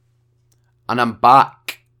And I'm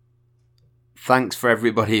back. Thanks for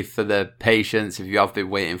everybody for the patience. If you have been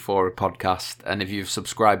waiting for a podcast, and if you've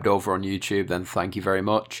subscribed over on YouTube, then thank you very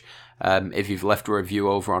much. If you've left a review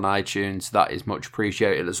over on iTunes, that is much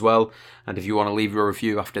appreciated as well. And if you want to leave a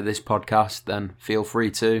review after this podcast, then feel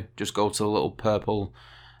free to. Just go to the little purple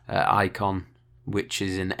icon, which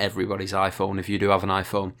is in everybody's iPhone if you do have an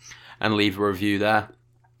iPhone, and leave a review there.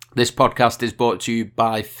 This podcast is brought to you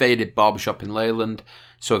by Faded Barbershop in Leyland.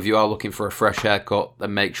 So if you are looking for a fresh haircut,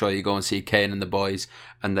 then make sure you go and see Kane and the boys,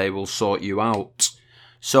 and they will sort you out.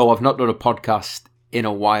 So I've not done a podcast in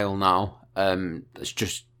a while now. It's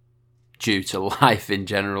just due to life in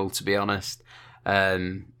general, to be honest.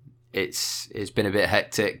 It's been a bit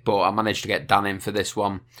hectic, but I managed to get Dan in for this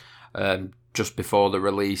one just before the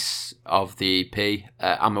release of the EP.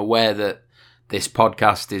 I'm aware that this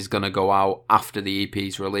podcast is going to go out after the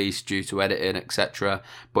EP's release due to editing, etc.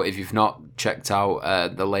 But if you've not checked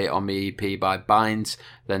out the Late On Me EP by Binds,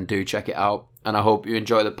 then do check it out. And I hope you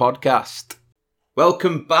enjoy the podcast.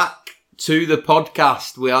 Welcome back to the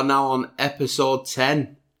podcast. We are now on episode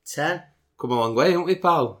 10. 10? Come a long way, haven't we,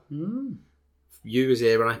 pal? Mm. You was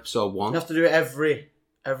here on episode 1. You have to do it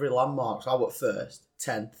every landmark. So I went first,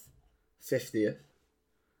 10th, 50th,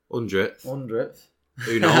 100th. 100th.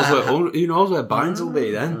 Who knows where Binds will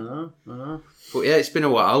be then? I know. But yeah, it's been a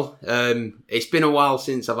while. It's been a while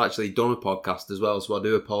since I've actually done a podcast as well, so I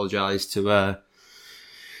do apologise to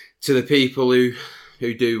the people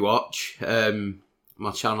who do watch.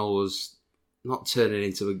 My channel was not turning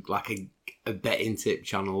into a betting tip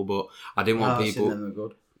channel, but I didn't want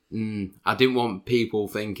people. I didn't want people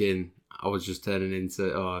thinking I was just turning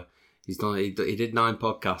into he did 9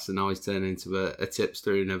 podcasts and now he's turning into a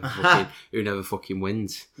tipster who never fucking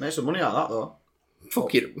wins. Make some money out of that though.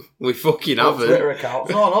 We fucking haven't. Twitter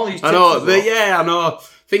accounts. No, all these tips. I know, but yeah, I know.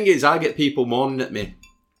 Thing is, I get people moaning at me,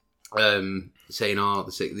 saying,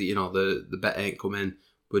 the bet ain't coming.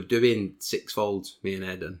 We're doing sixfold, me and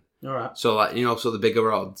Eden. All right. So so the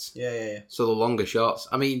bigger odds. Yeah. So the longer shots.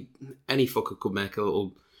 I mean, any fucker could make a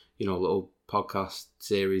little podcast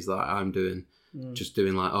series like I'm doing. Just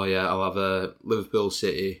doing I'll have a Liverpool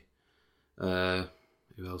City. Who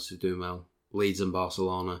else is doing well? Leeds and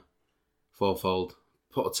Barcelona. Fourfold.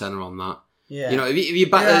 Put a tenner on that. Yeah. If you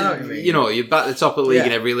back you back the top of the league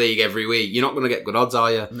in every league every week, you're not going to get good odds, are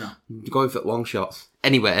you? No. You're going for long shots.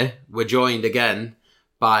 Anyway, we're joined again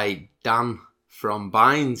by Dan from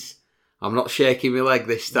Binds. I'm not shaking my leg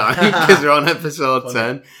this time because we're on episode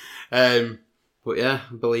 10. But yeah,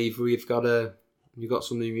 I believe you've got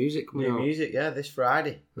some new music coming out. New music, yeah, this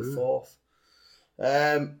Friday, the 4th.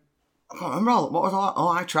 I can't remember what was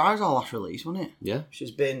I Try was our last release, wasn't it? Yeah.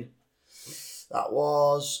 That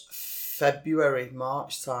was February,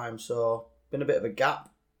 March time, so been a bit of a gap.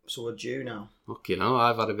 So we're due now. Okay,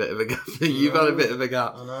 I've had a bit of a gap. You've had a bit of a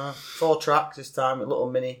gap. I know. 4 tracks this time, a little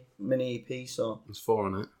mini EP, so. There's 4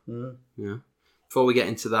 on it. Yeah. Before we get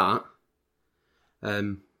into that, what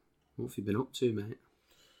have you been up to, mate?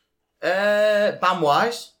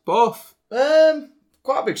 Band-wise? Both.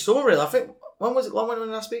 Quite a big summer, really. I think, when did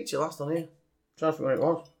I speak to you last on here? I'm trying to think when it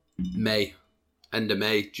was. May. End of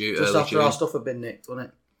May. Just after June. Our stuff had been nicked, wasn't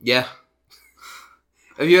it? Yeah.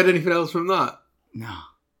 Have you heard anything else from that? No.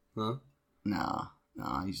 Huh? Nah,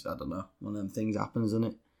 I don't know. One of them things happens, isn't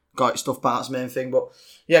it? Got stuff back, that's the main thing. But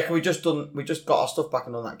yeah, we just got our stuff back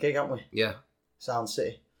and done that gig, haven't we? Yeah. Sound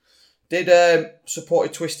City. Did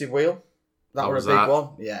supported Twisted Wheel. That was a big one.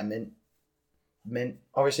 Yeah, mint.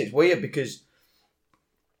 Obviously, it's weird because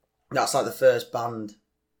that's like the first band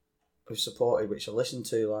we've supported, which I listened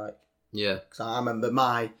to. Yeah. Because I remember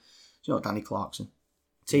Danny Clarkson,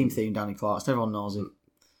 Team Theme. Danny Clarkson. Everyone knows him.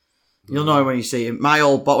 You'll know him when you see him. My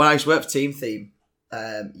old boss, when I used to work for Team Theme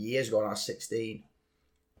years ago when I was 16,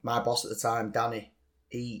 my boss at the time, Danny,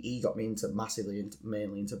 he got me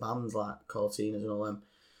mainly into bands like Cortinas and all them.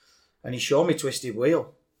 And he showed me Twisted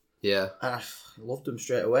Wheel. Yeah. And I loved them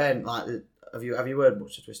straight away. And have you heard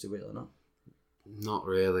much of Twisted Wheel or not? Not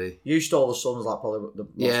really. You Stole the Sun's probably the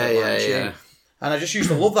most yeah. And I just used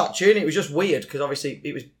to love that tune. It was just weird because obviously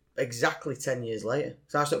it was exactly 10 years later.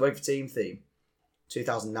 So I started working for Team Theme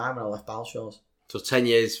 2009 when I left Balshaws. So 10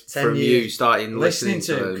 years from you starting listening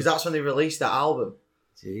to them. Because that's when they released that album.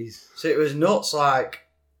 Jeez. So it was nuts, but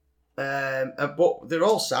they're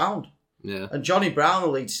all sound. Yeah. And Johnny Brown, the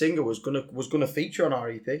lead singer, was gonna feature on our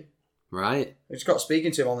EP. Right. I just got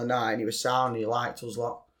speaking to him on the night, and he was sound, and he liked us a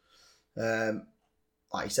lot.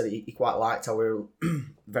 Like he said, he quite liked how we were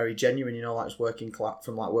very genuine, just working class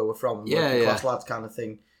from where we're from, working class lads kind of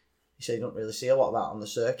thing. He said you don't really see a lot of that on the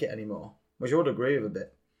circuit anymore, which I would agree with a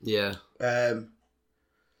bit. Yeah.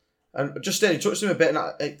 And just stayed in touch with him a bit, and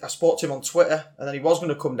I spoke to him on Twitter, and then he was going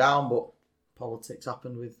to come down, but politics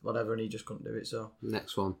happened with whatever, and he just couldn't do it. So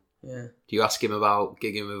Next one. yeah. Do you ask him about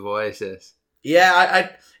gigging with Oasis? Yeah,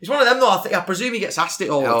 it's one of them though. I presume he gets asked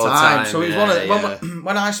it all the time. So he's one of them.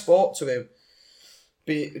 When I spoke to him,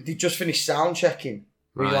 they just finished sound checking.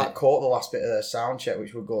 We caught the last bit of their sound check,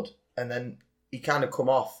 which were good, and then he kind of come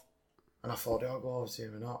off, and I thought, do I go over to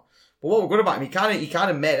him or not? But what we're good about him, he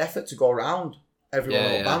kind of made effort to go around every one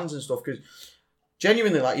of the bands and stuff, because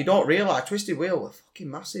genuinely, like, you don't realise Twisted Wheel were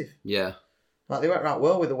fucking massive. Yeah. Like, they went around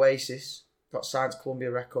well with Oasis, got signed to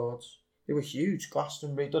Columbia Records. They were huge,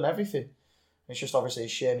 Glastonbury, done everything. It's just obviously a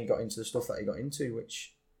shame he got into the stuff that he got into,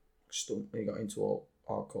 which stunk. He got into all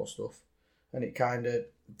hardcore stuff, and it kind of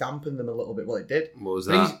dampened them a little bit. Well, it did. What was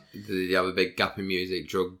that? Did he have a big gap in music,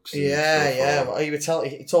 drugs? Yeah. Well,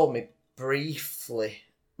 he told me briefly.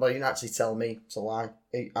 Well, he didn't actually tell me, to lie.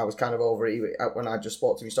 I was kind of over it. When I just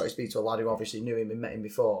spoke to him, he started speaking to a lad who obviously knew him and met him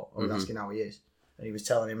before. I was asking how he is. And he was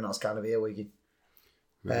telling him, and I was kind of earwigging.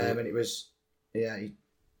 And it was,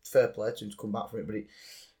 fair play to him to come back from it. But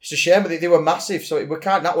it's a shame, but they were massive. So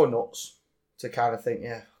that were nuts to kind of think,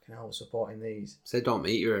 fucking hell, we're supporting these. So they don't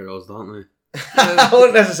meet your heroes, don't they? I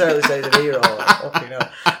wouldn't necessarily say the hero.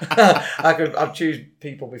 I'd choose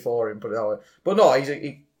people before him, put it that way. But no,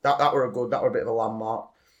 that were a bit of a landmark.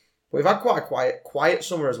 But we've had quite a quiet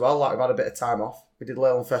summer as well. Like, we've had a bit of time off. We did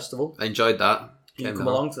Leyland Festival. I enjoyed that. You come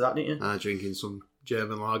along to that, didn't you? Drinking some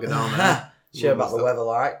German lager down there. Share about the weather,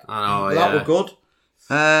 like. I know, but that were good.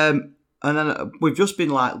 And then we've just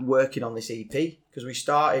been like working on this EP, because we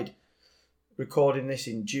started recording this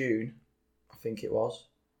in June, I think it was.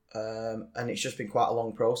 And it's just been quite a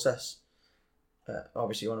long process.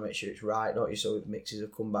 Obviously, you want to make sure it's right, don't you? So the mixes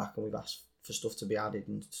have come back, and we've asked for stuff to be added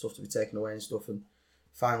and stuff to be taken away and stuff, and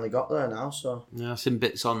finally got there now. So I've seen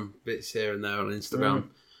bits here and there on Instagram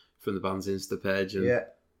from the band's Insta page, and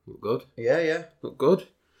look good. Yeah. Look good.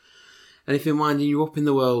 Anything winding you up in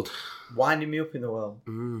the world? Winding me up in the world?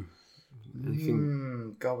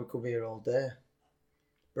 Anything? God, we could be here all day.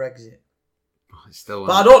 Brexit. It's still.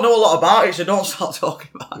 But I don't know a lot about it, so don't start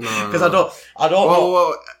talking about it. Because I don't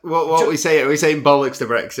know. What we say? Are we saying bollocks to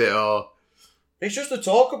Brexit, or? It's just the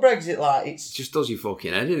talk of Brexit, like it just does your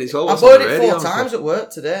fucking head in. It's all. I've heard it 4 times at work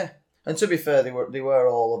today, and to be fair, they were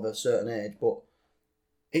all of a certain age, but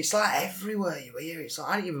it's like everywhere you hear it. It's like,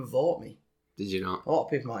 I didn't even vote me. Did you not? A lot of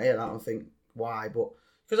people might hear that and think why, but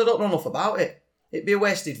because I don't know enough about it, it'd be a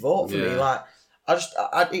wasted vote for me. Like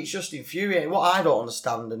it's just infuriating. What I don't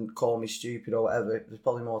understand, and call me stupid or whatever, there's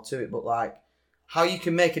probably more to it, but like how you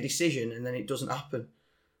can make a decision and then it doesn't happen.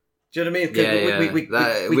 Do you know what I mean?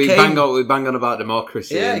 We bang on about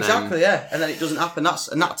democracy. Yeah, exactly. And then it doesn't happen.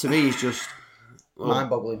 That to me is just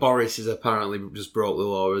mind-boggling. Boris has apparently just broke the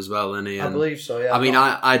law as well, and I believe so. Yeah. I mean,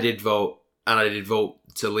 I did vote, and I did vote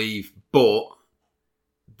to leave, but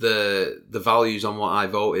the values on what I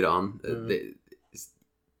voted on,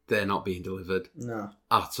 they're not being delivered. No,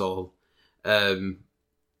 at all. If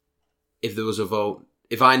there was a vote,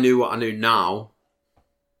 if I knew what I knew now,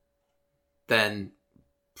 then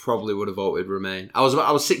probably would have voted Remain. I was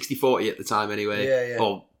 60-40 at the time anyway.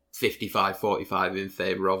 Or 55-45 in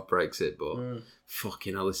favour of Brexit, but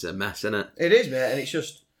fucking hell, this is a mess, isn't it? It is, mate, and it's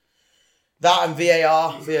just that and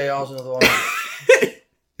VAR. VAR's another one.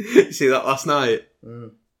 See that last night?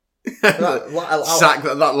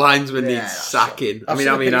 That linesman needs sacking. I've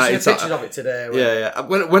seen pictures of it today.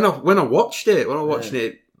 When I watched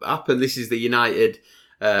it happen, this is the United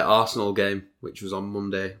Arsenal game, which was on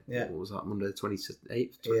Monday. Yeah. What was that? Monday the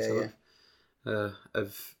 28th, 27th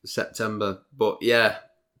of September. But yeah,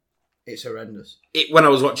 it's horrendous. When I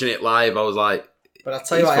was watching it live, I was like, but I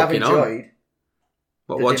tell you what, I have enjoyed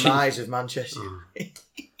the demise of Manchester.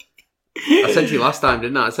 I said to you last time,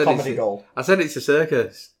 didn't I? Comedy gold. I said it's a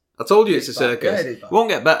circus. I told you it's a circus. Yeah, it won't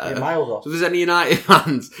get better. You're miles off. So if there's any United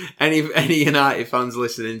fans, any United fans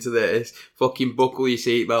listening to this, fucking buckle your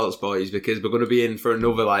seatbelts, boys, because we're going to be in for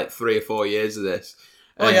another like 3 or 4 years of this.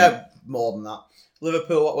 More than that.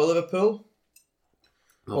 Liverpool, what were Liverpool?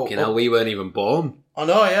 Fucking hell, we weren't even born. I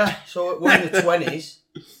know, yeah. So we're in the 20s.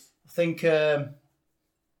 I think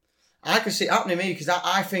I can see it happening to me, because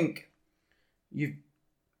I think you've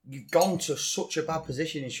gone to such a bad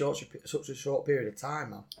position in such a short period of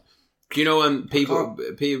time, man. Do you know when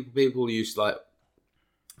people used to, like,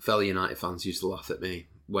 fellow United fans used to laugh at me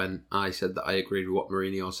when I said that I agreed with what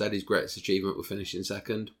Mourinho said. His greatest achievement was finishing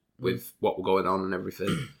second with what were going on and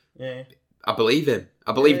everything. Yeah. I believe him.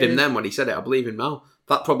 I believed him then when he said it. I believe him now.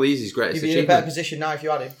 That probably is his greatest achievement. You'd be in a better position now if you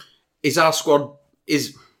had him. Is our squad...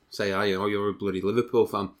 you're a bloody Liverpool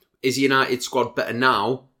fan. Is the United squad better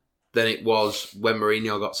now than it was when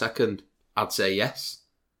Mourinho got second, I'd say yes.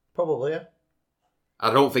 Probably, yeah.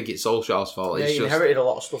 I don't think it's Solskjaer's fault. Yeah, It's he just inherited a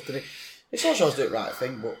lot of stuff, didn't he? It's Solskjaer's doing the right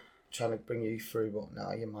thing, but trying to bring you through, but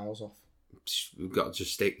now you're miles off. we've got to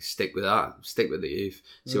just stick with that. Stick with the youth.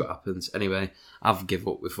 See what happens. Anyway, I've give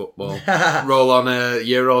up with football. Roll on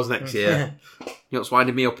Euros next year. You know what's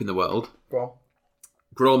winding me up in the world? Go on.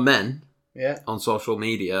 Grown men Yeah. on social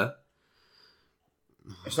media.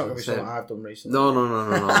 It's not going to be something I've done recently.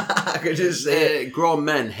 No. I could just say it. Grown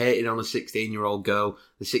men hating on a 16-year-old girl.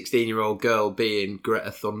 The 16-year-old girl being Greta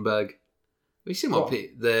Thunberg. Have you seen what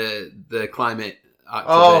the climate activist?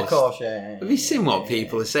 Oh, of course, yeah. Have you seen what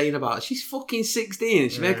people are saying about her? She's fucking 16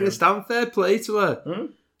 and she's making a stand. Fair play to her.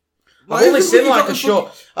 I've only seen like a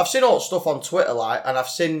short. I've seen all stuff on Twitter, like, and I've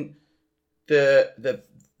seen the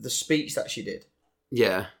speech that she did.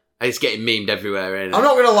 Yeah, it's getting memed everywhere. Ain't it? I'm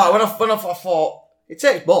not gonna lie. When I thought it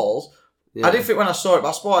takes balls, Yeah. I didn't think when I saw it.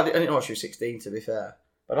 But I didn't know she was 16. To be fair,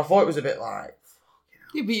 but I thought it was a bit like.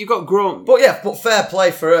 Yeah, but you got grown. But yeah, but fair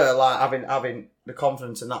play for her, like having the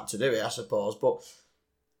confidence and that to do it, I suppose. But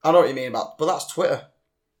I know what you mean about. But that's Twitter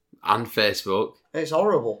And Facebook. It's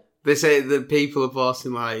horrible. They say that people are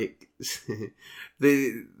posting like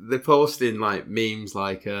they're posting like memes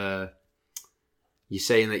like you're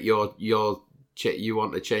saying that you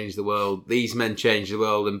want to change the world. These men change the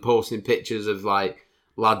world, and posting pictures of like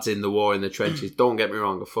lads in the war in the trenches. Don't get me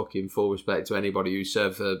wrong, a fucking full respect to anybody who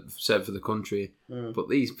served for the country. But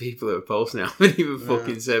these people that are posting it haven't even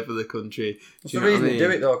fucking served for the country. That's the reason they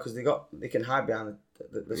do it though, because they can hide behind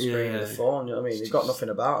the screen of the phone. You know what I mean? They've got nothing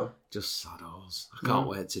about them. Just saddos. I can't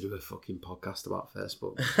wait to do a fucking podcast about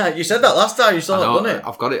Facebook. You said that last time. You still haven't done it.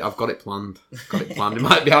 I've got it planned. It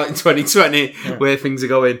might be out in 2020 where things are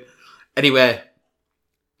going. Anyway,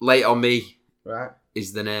 Late on Me Right.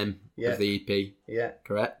 is the name of the EP. Yeah.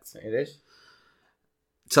 Correct? It is.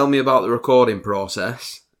 Tell me about the recording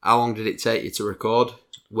process. How long did it take you to record?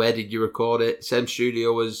 Where did you record it? Same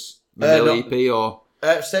studio as the Mill EP or?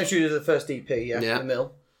 Same studio as the first EP, The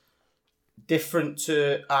Mill. Different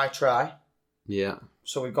to I Try. Yeah.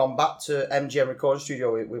 So we've gone back to MGM Recording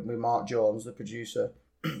Studio with Mark Jones, the producer.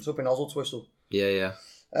 It's up in Oswestwhistle. Yeah.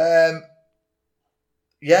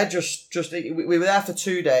 We were there for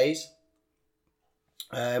 2 days.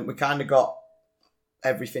 We kind of got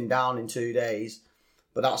everything down in 2 days,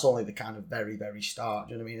 but that's only the kind of very, very start.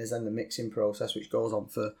 Do you know what I mean? There's then the mixing process, which goes on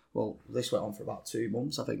this went on for about 2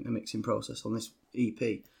 months, I think, the mixing process on this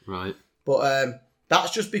EP. Right. But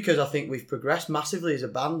that's just because I think we've progressed massively as a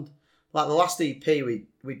band. Like the last EP,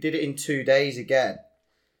 we did it in 2 days again,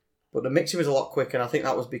 but the mixing was a lot quicker, and I think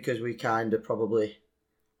that was because we kind of probably,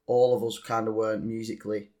 all of us kind of weren't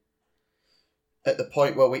musically at the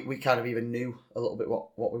point where we kind of even knew a little bit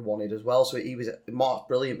what we wanted as well. So Mark's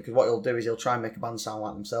brilliant, because what he'll do is he'll try and make a band sound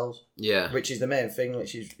like themselves. Yeah. Which is the main thing,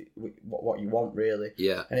 which is what you want, really.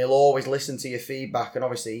 Yeah. And he'll always listen to your feedback, and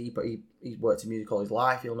obviously he's worked in music all his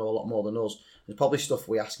life. He'll know a lot more than us. There's probably stuff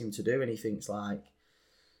we ask him to do, and he thinks like,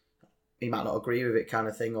 he might not agree with it kind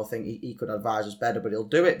of thing, or think he could advise us better, but he'll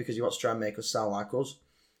do it because he wants to try and make us sound like us.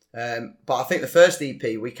 But I think the first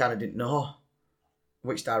EP, we kind of didn't know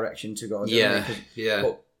which direction to go. Yeah.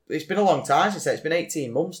 But it's been a long time since it's been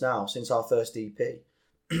 18 months now since our first EP.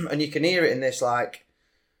 And you can hear it in this, like,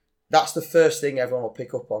 that's the first thing everyone will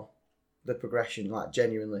pick up on, the progression, like,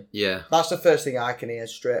 genuinely. Yeah. That's the first thing I can hear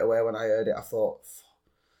straight away. When I heard it, I thought,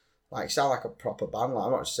 like, sound like a proper band. Like,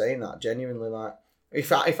 I'm not just saying that, genuinely. Like,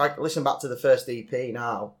 if I listen back to the first EP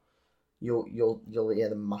now, you'll hear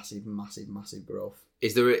the massive growth.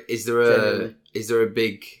 Is there a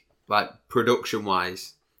big, like, production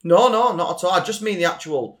wise? No, not at all. I just mean the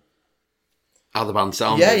actual, how the band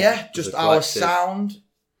sounds. Yeah. Just our sound.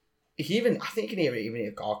 I think you can hear it even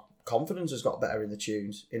if our confidence has got better in the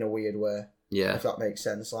tunes in a weird way. Yeah. If that makes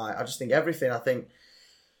sense. Like, I just think everything. I think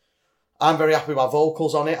I'm very happy with my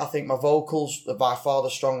vocals on it. I think my vocals are by far the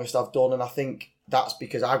strongest I've done, and I think that's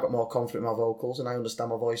because I've got more confidence in my vocals and I understand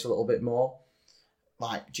my voice a little bit more.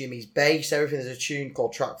 Like Jimmy's bass, everything. There's a tune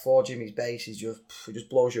called Track 4. Jimmy's bass it just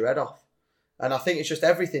blows your head off. And I think it's just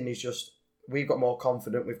everything is just, we've got more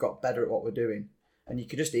confident, we've got better at what we're doing. And you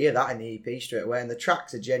can just hear that in the EP straight away. And the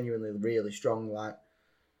tracks are genuinely really strong. Like,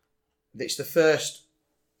 it's the first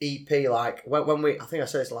EP, like, when we, I think I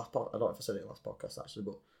said this last podcast, I don't know if I said it in the last podcast actually,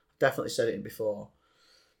 but I've definitely said it in before.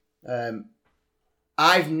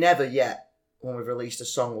 I've never yet, when we've released a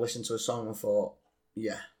song, listened to a song and thought,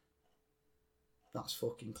 yeah, that's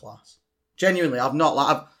fucking class. Genuinely, I've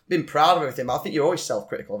been proud of everything, but I think you're always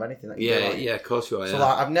self-critical of anything that you do. Yeah, of course you are. So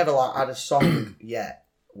like, I've never like had a song yet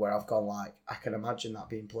where I've gone like, I can imagine that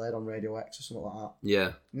being played on Radio X or something like that.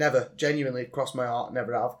 Yeah. Never. Genuinely, crossed my heart,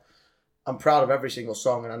 never have. I'm proud of every single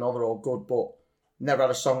song, and I know they're all good, but never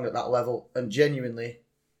had a song at that level. And genuinely,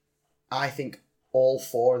 I think all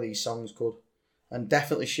 4 of these songs could. And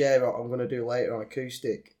definitely Shame, what I'm going to do later on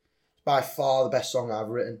acoustic. It's by far the best song I've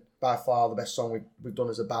written. By far the best song we've done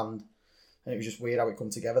as a band. And it was just weird how it come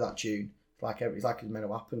together, that tune. It's like it was meant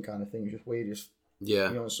to happen kind of thing. It was just weird.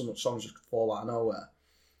 So much songs just fall out of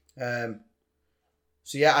nowhere.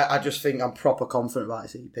 So yeah, I just think I'm proper confident about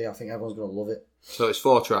this EP. I think everyone's going to love it. So it's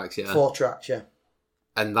 4 tracks, yeah? 4 tracks, yeah.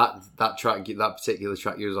 And that particular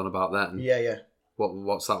track you was on about then? Yeah.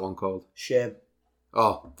 What's that one called? Shame.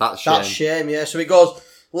 Oh, that's Shame. That's Shame, yeah. So it goes,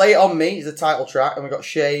 Lay It On Me is the title track, and we've got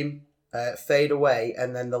Shame, Fade Away,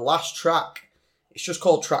 and then the last track, it's just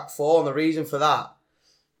called track 4, and the reason for that,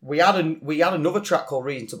 we had another track called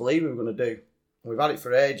Reason to Believe we were going to do. We've had it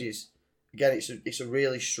for ages. Again, it's a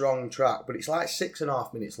really strong track, but it's like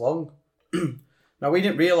 6.5 minutes long. Now, we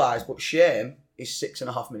didn't realise, but Shame is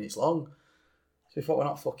 6.5 minutes long. So we thought, we're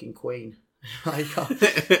not fucking Queen. I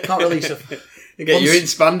can't release a... Get you in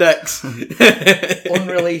spandex.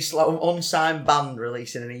 Unreleased, like unsigned band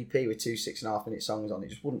releasing an EP with 2 6.5 minute songs on it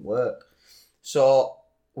just wouldn't work. So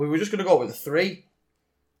we were just going to go with a 3.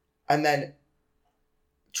 And then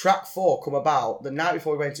track 4 come about the night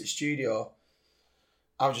before we went to the studio.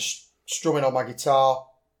 I was just strumming on my guitar,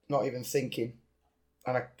 not even thinking.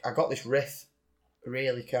 And I got this riff,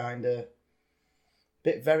 really kind of...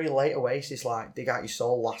 bit very late Oasis, like Dig Out Your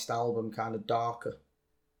Soul last album, kind of darker.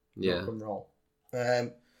 Yeah. Rock and roll.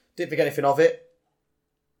 Didn't think anything of it.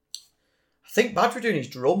 I think Badge were doing his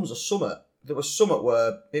drums or something. There was something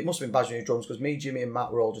where it must have been Badge doing his drums because me, Jimmy, and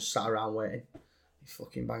Matt were all just sat around waiting. He's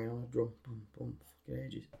fucking banging on the drum, boom, boom, fucking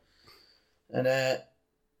ages. And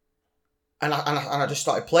I just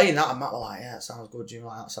started playing that, and Matt was like, "Yeah, that sounds good." Jimmy,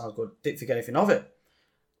 like, "That sounds good." Didn't think anything of it.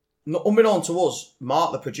 Unbeknown to us,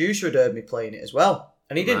 Mark, the producer, had heard me playing it as well,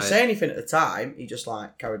 and he didn't say anything at the time. He just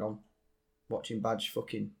like carried on watching Badge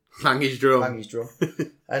fucking bang his drum.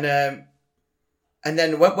 And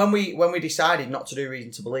then when we decided not to do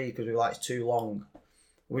Reason to Believe because we were like, it's too long,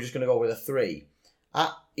 we're just going to go with a 3.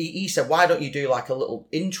 He said, why don't you do like a little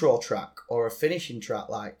intro track or a finishing track,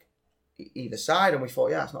 like either side? And we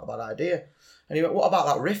thought, yeah, it's not a bad idea. And he went, what about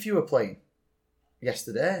that riff you were playing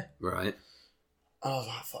yesterday? Right. And I was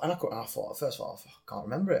like, I thought first of all, I can't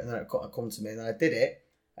remember it. And then it come to me, and then I did it.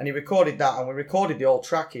 And he recorded that, and we recorded the old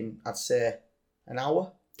track in, I'd say, an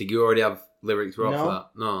hour. Did you already have lyrics wrote for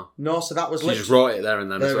that? No, so that was literally... You just wrote it there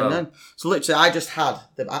and then as well? So literally, I just had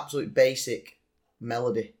the absolute basic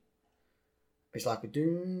melody. It's like a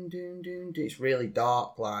doom, doom, doom, doom. It's really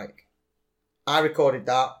dark, like... I recorded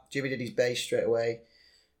that. Jimmy did his bass straight away.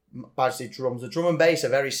 Badge did drums. The drum and bass are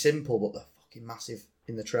very simple, but they're fucking massive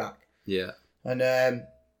in the track. Yeah. And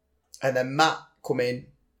then Matt come in,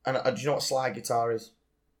 and do you know what slide guitar is?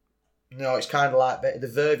 No, it's kind of like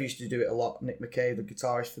the Verve used to do it a lot. Nick McCabe, the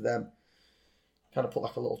guitarist for them, kind of put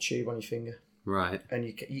like a little tube on your finger, right?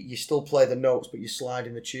 And you still play the notes, but you slide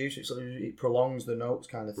in the tube, so it prolongs the notes,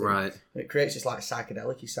 kind of thing, right? And it creates this like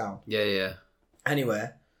psychedelic sound. Yeah. Anyway,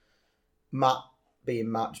 Matt,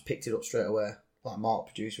 being Matt, just picked it up straight away. Like Mark,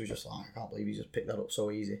 producer, was just like, I can't believe he just picked that up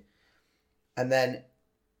so easy. And then,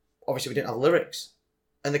 obviously, we didn't have lyrics,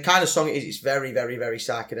 and the kind of song it is, it's very, very, very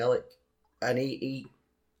psychedelic. And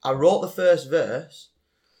I wrote the first verse,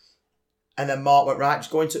 and then Mark went, right, just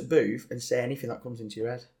go into the booth and say anything that comes into your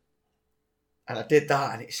head. And I did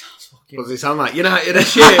that, and it sounds fucking... What does it sound like? United are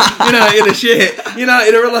shit. United are shit.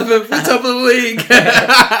 United are 11th. We're top of the league.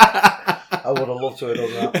 I would have loved to have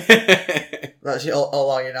done that. That's it, all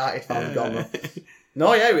our United fans gone, though.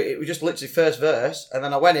 No, yeah, it was just literally first verse, and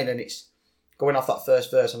then I went in, and it's going off that first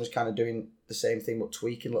verse. I'm just kind of doing the same thing, but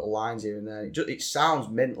tweaking little lines here and there. It sounds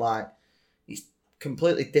mint, like it's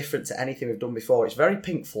completely different to anything we've done before. It's very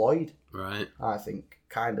Pink Floyd, right? I think,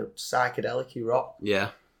 kind of psychedelic-y rock. Yeah.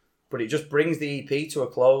 But it just brings the EP to a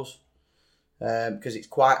close because it's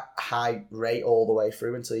quite high rate all the way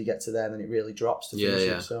through until you get to there, and then it really drops to finish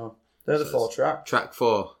it. So they're the 4 tracks. Track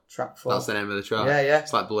 4. Track 4. That's the name of the track. Yeah.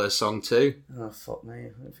 It's like Blur's song 2. Oh, fuck me. I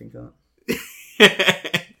didn't think of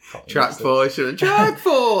that. Track 4. Track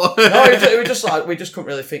 4. No, it was just like, we just couldn't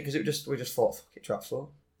really think because we just thought, fuck it, track 4.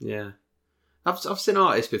 Yeah. I've seen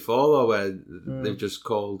artists before, though, where they've just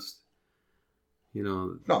called,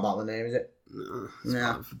 Not about the name, is it?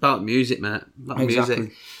 No. It's about music, mate. About exactly.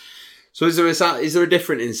 Music. So is there a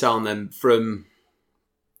difference in sound then from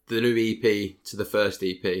the new EP to the first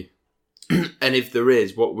EP? And if there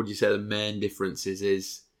is, what would you say the main differences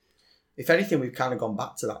is? If anything, we've kind of gone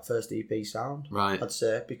back to that first EP sound, right? I'd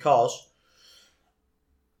say, because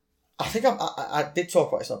I think I did talk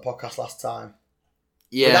about this on a podcast last time.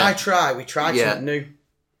 Yeah. We tried something new.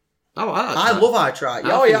 Oh, I love I Try.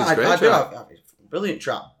 I Oh think yeah, it's a great I do track. have it's a brilliant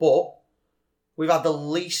track, but we've had the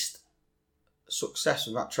least success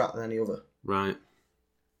with that track than any other. Right.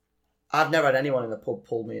 I've never had anyone in the pub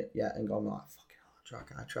pull me yet and gone like, fucking hell, that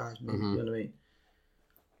track I Try is me. Mm-hmm. You know what I mean?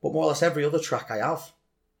 But more or less every other track I have.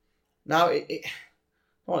 Now,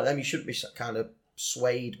 one of them, you shouldn't be kind of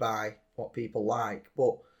swayed by what people like,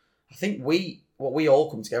 but I think we all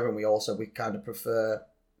come together and we all said we kind of prefer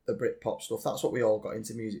the Britpop stuff. That's what we all got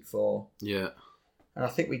into music for. Yeah. And I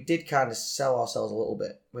think we did kind of sell ourselves a little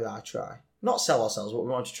bit with I Try. Not sell ourselves, but we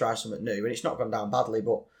wanted to try something new. And it's not gone down badly,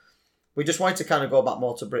 but we just wanted to kind of go back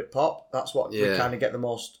more to Britpop. That's what we kind of get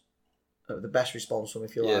the best response from,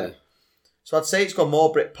 if you like. So I'd say it's gone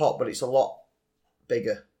more Britpop, but it's a lot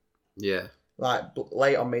bigger. Yeah. Like,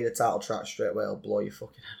 Late on Me, the title track, straight away will blow your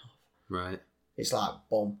fucking head off. Right. It's like,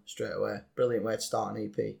 boom, straight away. Brilliant way to start an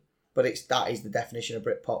EP. But that is the definition of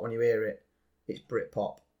Britpop. When you hear it, it's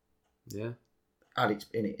Britpop. Yeah. And it's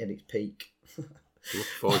in its peak. Look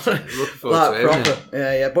forward to it. Proper.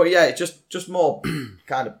 Yeah. But yeah, it's just more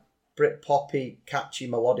kind of Britpoppy, catchy,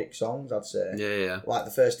 melodic songs, I'd say. Yeah. Like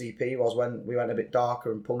the first EP was when we went a bit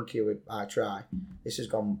darker and punkier with I Try. This has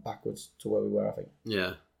gone backwards to where we were, I think.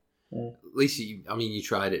 Yeah. Mm. At least you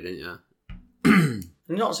tried it, didn't you?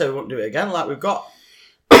 I'm not saying we won't do it again. Like, we've got.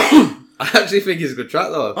 I actually think it's a good track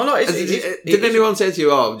though. Oh no, did anyone say to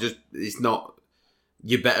you, "Oh, just it's not.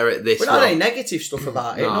 You're better at this"? We don't have any negative stuff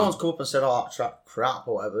about it. No. No one's come up and said, "Oh, that track crap"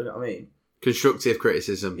 or whatever. You know what I mean? Constructive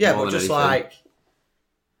criticism. Yeah, more but than just anything. like,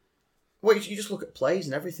 well, you just look at plays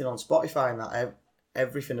and everything on Spotify, and that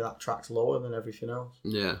everything of that track's lower than everything else.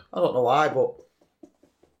 Yeah. I don't know why, but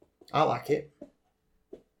I like it.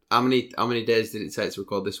 How many days did it take to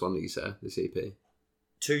record this one that you said, this EP?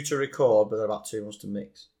 2 to record, but then about 2 months to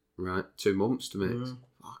mix. Right, 2 months to mix.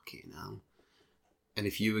 Fucking hell. And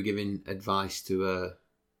if you were giving advice to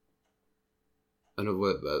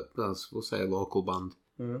we'll say a local band.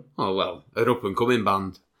 Oh well, an up and coming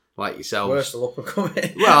band like yourselves. Worse than up and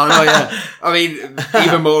coming. Well, no, yeah. I mean,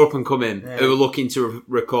 even more up and coming who are looking to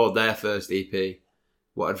record their first EP.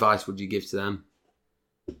 What advice would you give to them?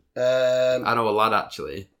 I know a lad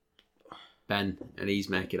actually, Ben, and he's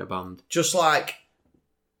making a band. Just like,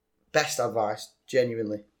 best advice,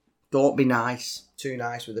 genuinely. Don't be too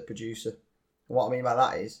nice with the producer. And what I mean by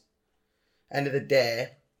that is, end of the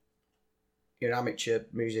day, you're an amateur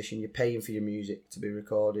musician, you're paying for your music to be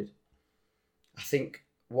recorded. I think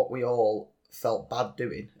what we all felt bad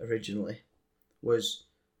doing originally was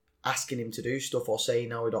asking him to do stuff or saying,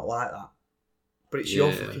 no, we don't like that. But it's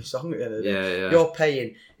your fucking song at the end of the day. Yeah. You're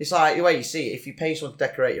paying. It's like the way you see it. If you pay someone to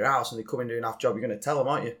decorate your house and they come in and do an half job, you're going to tell them,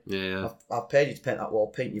 aren't you? Yeah. I've paid you to paint that wall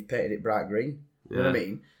pink. You've painted it bright green. You know what I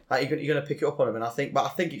mean? Like, you're going to pick it up on them. And I think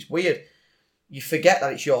it's weird. You forget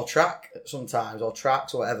that it's your track sometimes, or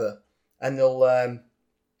tracks or whatever. And they'll, and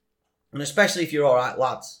especially if you're all right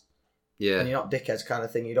lads. Yeah. And you're not dickheads kind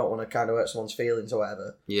of thing. You don't want to kind of hurt someone's feelings or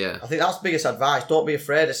whatever. Yeah. I think that's the biggest advice. Don't be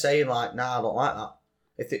afraid of saying like, nah, I don't like that.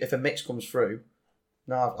 If a mix comes through,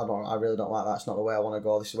 no, I really don't like that. It's not the way I want to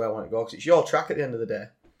go. This is where I want to go. Because it's your track at the end of the day.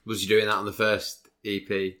 Was you doing that on the first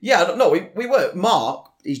EP? Yeah, I don't know. We were.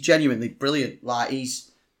 Mark, he's genuinely brilliant. Like, he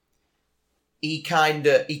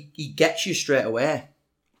gets you straight away.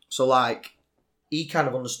 So, like, he kind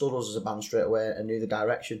of understood us as a band straight away and knew the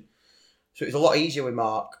direction. So it was a lot easier with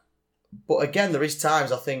Mark. But again, there is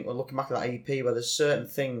times, I think, when looking back at that EP, where there's certain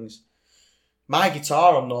things. My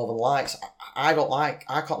guitar on Northern Lights, I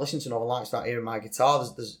can't listen to Northern Lights without hearing my guitar.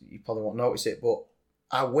 You probably won't notice it, but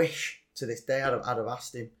I wish to this day I'd have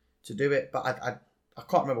asked him to do it, but I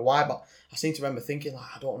can't remember why, but I seem to remember thinking,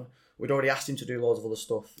 like, we'd already asked him to do loads of other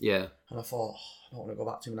stuff. Yeah. And I thought, I don't want to go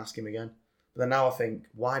back to him and ask him again. But then now I think,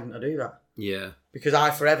 why didn't I do that? Yeah. Because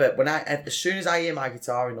as soon as I hear my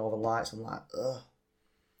guitar in Northern Lights, I'm like, ugh.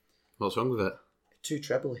 What's wrong with it? Too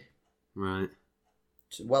trebly. Right.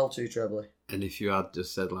 Well, too trebly. And if you had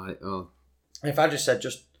just said like, oh. And if I just said,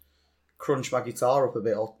 just crunch my guitar up a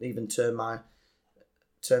bit, or even turn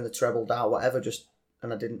the treble down, whatever,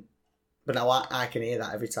 and I didn't. But now I can hear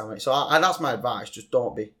that every time. So that's my advice. Just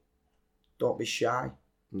don't be shy.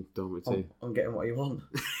 Don't be too. On getting what you want.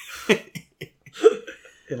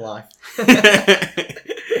 In life.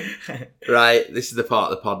 Right, this is the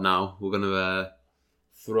part of the pod now. We're going to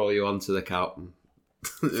throw you onto the couch.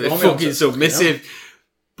 Fucking submissive.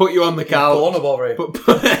 Put you on the couch. Put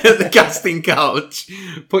the casting couch.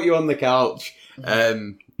 Put you on the couch. You're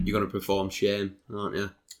going to perform Shame, aren't you?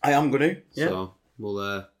 I am going to. Yeah. So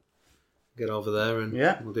we'll get over there and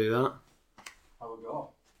we'll do that. I will go.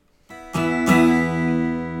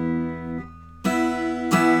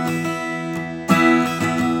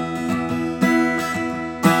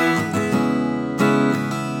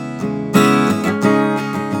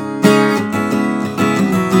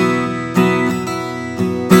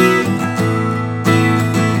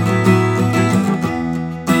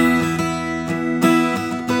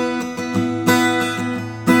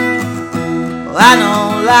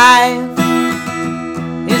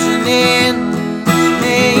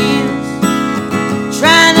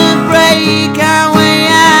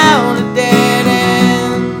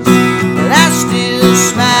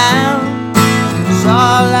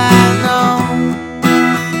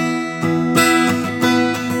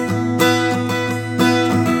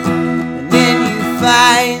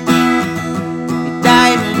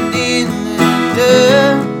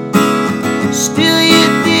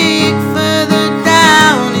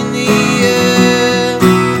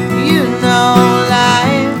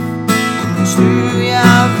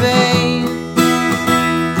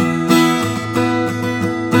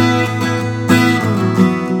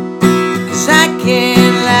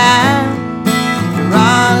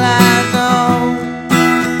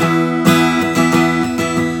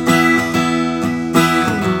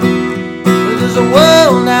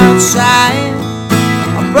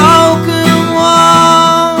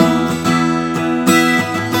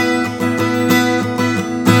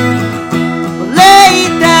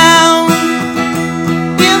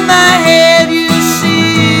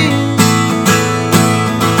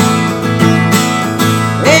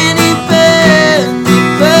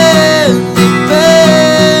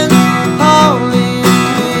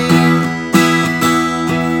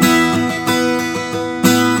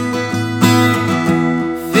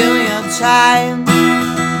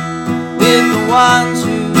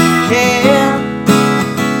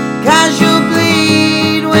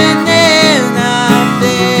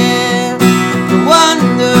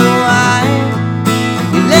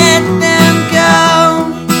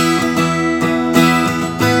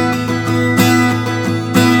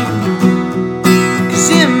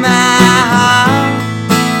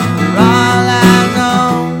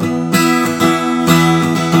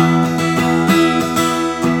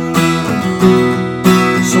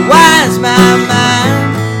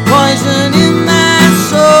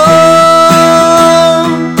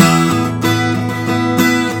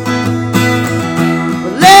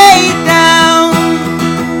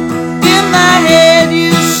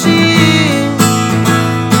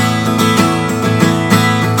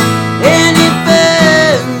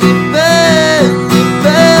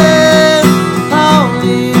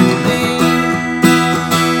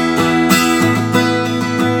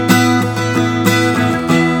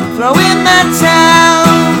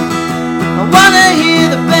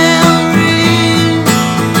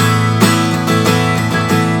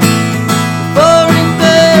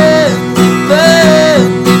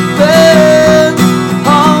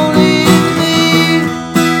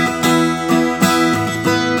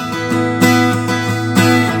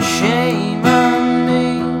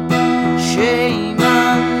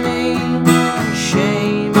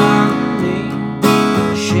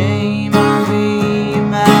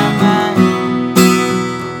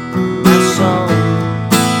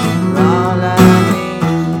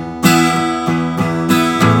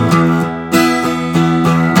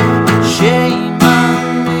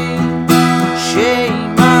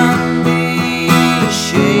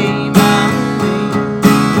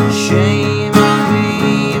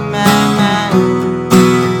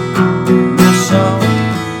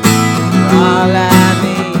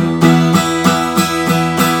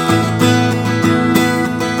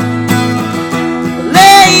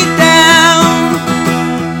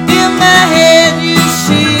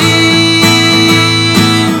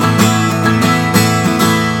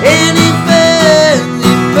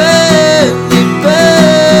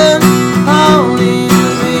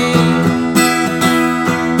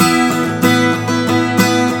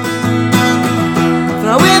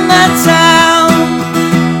 my town.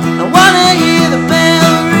 I wanna hear the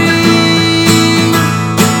bell ring.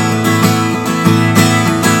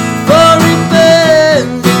 For it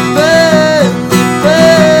burns, it burns, it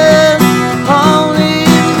burns, only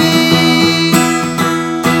me.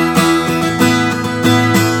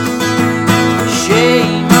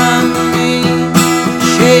 Shame on me,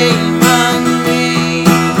 shame on me,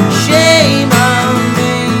 shame on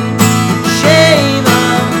me, shame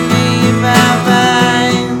on me, my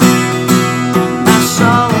mind, my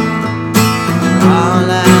soul,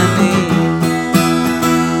 all I need.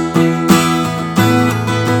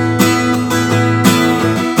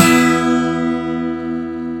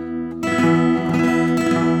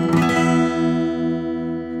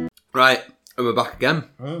 Right, and we're back again.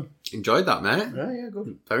 Enjoyed that, mate. Yeah,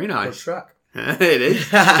 good. Very Good nice. track. It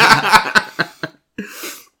is.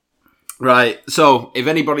 Right, so if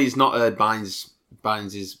anybody's not heard Bynes.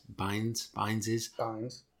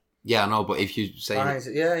 Yeah, I know, but if you say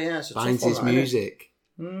Bynes, yeah, it's a tough one, Bynes' that, isn't it? music.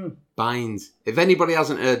 Bynes. If anybody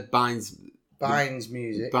hasn't heard Bynes' Bynes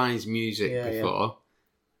music. music Yeah, before,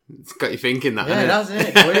 it's got you thinking that. Yeah, hasn't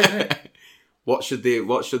it has, isn't it? Weird, isn't it?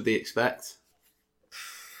 What should they expect?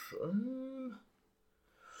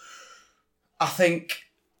 I think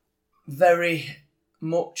very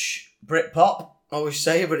much Britpop, I always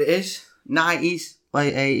say, but it is. 90s,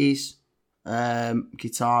 late 80s.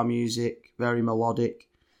 Guitar music, very melodic,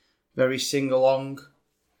 very sing-along.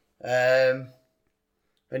 And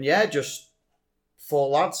yeah, just 4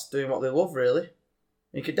 lads doing what they love, really.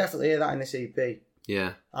 You could definitely hear that in this EP.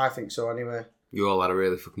 Yeah, I think so, anyway. you all had a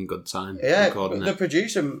really fucking good time. Yeah, recording the it.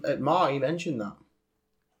 producer, Mark, he mentioned that.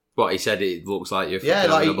 What he said, it looks like you're fucking Yeah,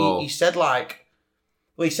 like having a ball. he said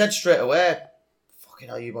he said straight away, fucking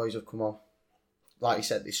hell, you boys have come on. Like he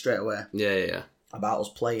said this straight away Yeah. about us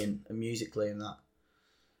playing and musically and that.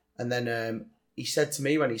 And then he said to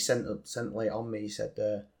me when he sent Late On Me, he said,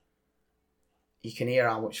 you can hear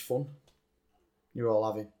how much fun you're all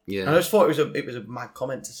having. Yeah. And I just thought it was a mad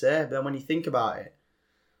comment to say, but then when you think about it,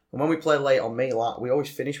 and when we play Late On Me, like we always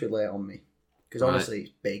finish with Late On Me, because honestly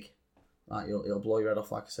it's big. Like it'll blow your head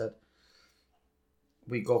off, like I said.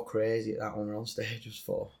 We go crazy at that when we're on stage. Just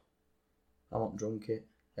for I want drunk it,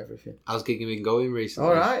 everything. How's gigging been going recently?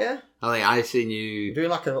 All right, yeah. I think I seen you. We're doing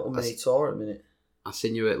like a little mini tour at the minute. I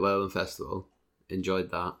seen you at Leyland Festival. Enjoyed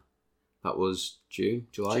that. That was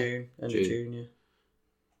July. End of June, yeah.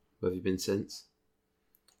 Where have you been since?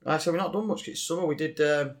 So we've not done much. It's summer. We did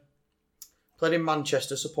played in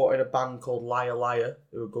Manchester, supporting a band called Liar Liar,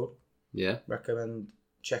 who were good. Yeah. Recommend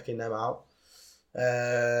checking them out.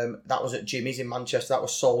 That was at Jimmy's in Manchester. That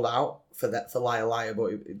was sold out for Liar Liar,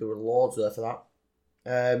 but there were loads there for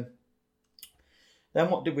that. Then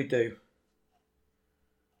what did we do?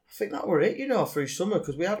 I think that were it, through summer,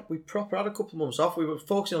 because we proper had a couple of months off. We were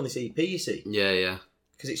focusing on this EP, you see. Yeah.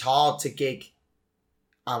 Because it's hard to gig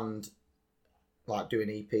and like do an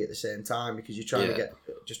EP at the same time, because you're trying to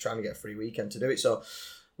get a free weekend to do it. So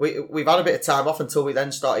we've had a bit of time off until we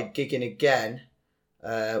then started gigging again,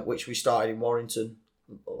 which we started in Warrington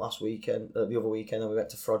last weekend, the other weekend, and we went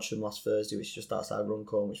to Frodsham last Thursday, which is just outside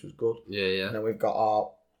Runcorn, which was good. Yeah. And then we've got our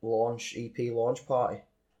EP launch party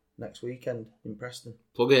next weekend in Preston.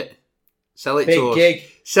 Plug it. Sell it Big to us. gig.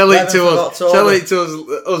 Sell it to Eleventh of us. October. Sell it to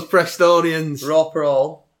us Prestonians. Roper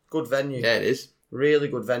Hall. Good venue. Yeah, it is. Really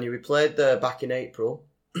good venue. We played there back in April.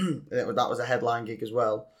 That was a headline gig as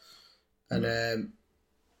well. And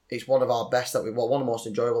it's one of our best one of the most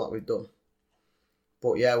enjoyable that we've done.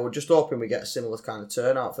 But yeah, we're just hoping we get a similar kind of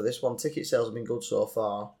turnout for this one. Ticket sales have been good so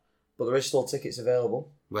far, but there is still tickets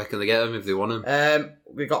available. Where can they get them if they want them?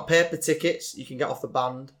 We've got paper tickets you can get off the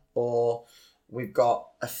band, or we've got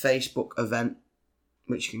a Facebook event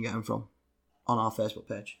which you can get them from on our Facebook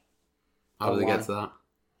page. How do they get to that?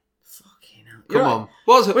 Fucking hell. Come on.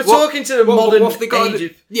 We're talking to the modern age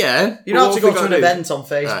of... Yeah. You don't have to go to an event on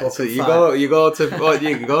Facebook. Right, so you go to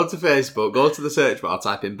Facebook, go to the search bar,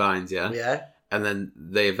 type in Bynes, yeah? Yeah. And then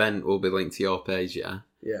the event will be linked to your page, yeah?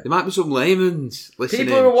 Yeah. There might be some layman's listening.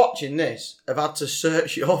 People who are watching this have had to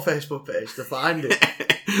search your Facebook page to find it.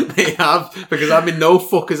 They have, because I'm in no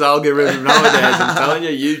fucker's algorithm nowadays. I'm telling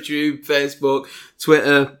you, YouTube, Facebook,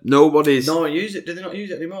 Twitter, nobody's... No one uses it. Do they not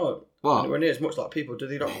use it anymore? What? Anywhere near as much like people, do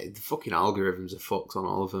they not? The fucking algorithms are fucked on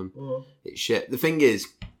all of them. Oh. It's shit. The thing is,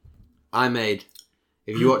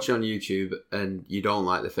 if you watch it on YouTube and you don't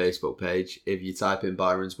like the Facebook page, if you type in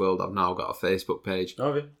Byron's World, I've now got a Facebook page.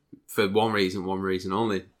 Okay. For one reason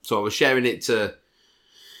only. So I was sharing it to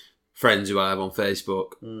friends who I have on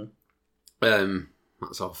Facebook.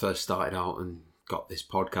 That's how I first started out and got this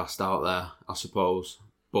podcast out there, I suppose.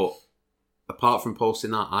 But apart from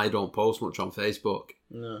posting that, I don't post much on Facebook.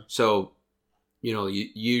 No. So, you know,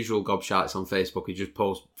 usual gobshites on Facebook, you just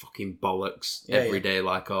post fucking bollocks every day,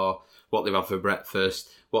 like, what they've had for breakfast,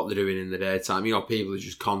 what they're doing in the daytime. You know, people who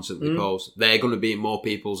just constantly post. They're going to be in more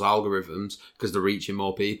people's algorithms because they're reaching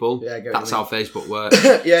more people. Yeah, that's how Facebook works.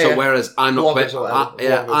 Whereas I'm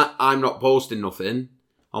not, I'm not posting nothing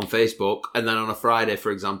on Facebook, and then on a Friday,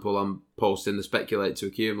 for example, I'm posting the Speculate to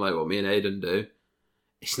Accumulate, what me and Aidan do.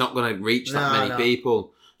 It's not going to reach that many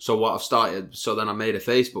people. So what I've started, then I made a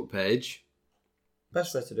Facebook page.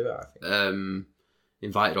 Best way to do it, I think.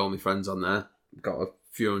 Invited all my friends on there. Got a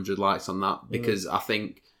few hundred likes on that because I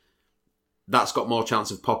think that's got more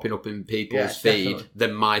chance of popping up in people's feed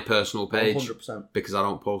than my personal page. 100%. Because I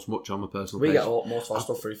don't post much on my personal page. We get most of our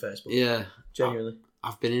stuff through Facebook. Yeah. Genuinely.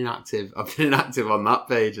 I've been inactive. I've been inactive on that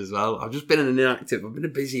page as well. I've just been inactive. I've been a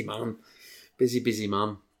busy man. Busy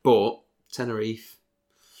man. But Tenerife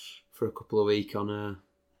for a couple of weeks on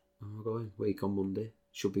week on Monday.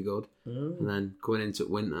 Should be good. And then going into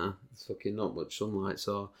winter, it's fucking not much sunlight,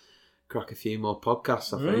 so crack a few more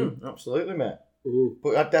podcasts, I think. Absolutely, mate.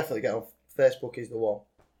 But I'd definitely get on Facebook is the one.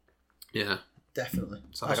 Yeah. Definitely.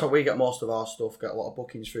 So that's how we get most of our stuff, get a lot of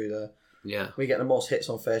bookings through there. Yeah. We get the most hits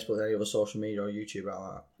on Facebook than any other social media or YouTube like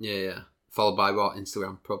that. Yeah. Followed by what?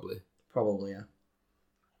 Instagram, probably. Probably, yeah.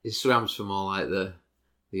 Instagram's for more like the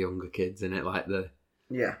younger kids, innit? Like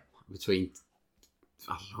between,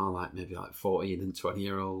 I don't know, like maybe like 14 and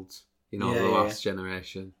 20-year-olds. You know, the last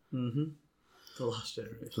generation. Mm-hmm. The last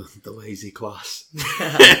generation. The lazy class.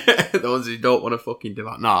 The ones who don't want to fucking do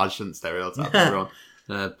that. No, I shouldn't stereotype everyone.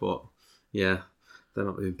 But, yeah, they're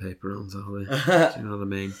not doing paper rounds, are they? Do you know what I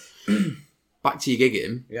mean? Back to your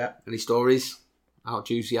gigging. Yeah. Any stories? How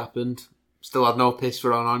juicy happened? Still had no piss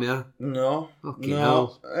thrown on you? No. Fucking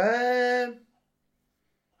hell.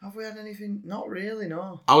 Have we had anything? Not really,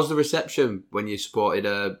 no. How was the reception when you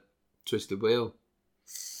supported Twisted Wheel?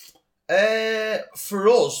 For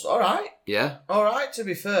us, all right. Yeah. All right, to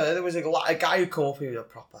be fair. There was a guy who come up here with a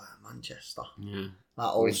proper Manchester. Yeah. That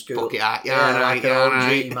old school. Bucket hat. Like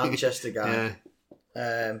an OG Manchester guy.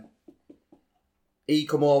 Yeah. He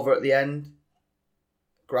come over at the end,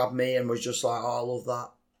 grabbed me and was just like, oh, I love that.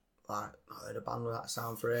 Like, I heard a band with that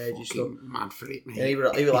sound for ages. Fucking mad for it, mate. And he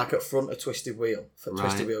was like at front of Twisted Wheel.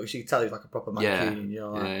 Twisted Wheel. You could tell he was like a proper Mancunian, you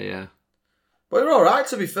know. Like. Yeah. But we were all right,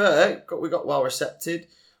 to be fair. We got well recepted.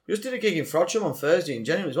 We just did a gig in Frodsham on Thursday, and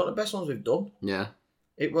genuinely, it was one of the best ones we've done. Yeah.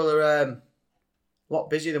 It was a lot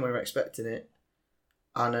busier than we were expecting it.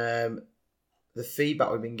 And the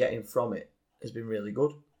feedback we've been getting from it has been really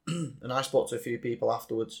good. And I spoke to a few people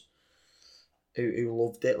afterwards who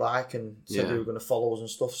loved it, and said they were going to follow us and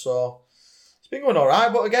stuff. So it's been going all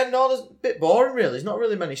right. But again, no, it's a bit boring, really. There's not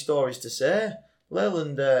really many stories to say.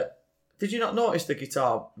 Leyland, did you not notice the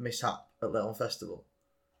guitar mishap at Leyland Festival?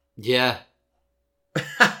 Yeah.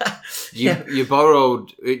 You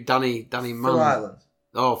borrowed Danny Mann. Phil Island.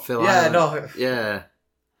 Oh, Phil Island. No. Yeah.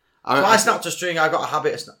 So I snapped a string. I got a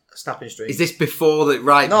habit of snapping strings. Is this before that?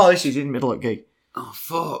 Right. No, this is in the middle of the gig. Oh,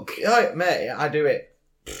 fuck. Yeah, mate, I do it.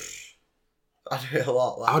 I do it a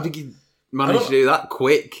lot. How did you manage to do that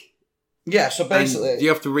quick? Yeah, so basically... And do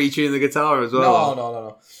you have to retune the guitar as well?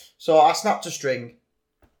 No. So I snapped a string.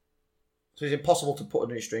 So it's impossible to put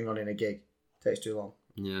a new string on in a gig. It takes too long.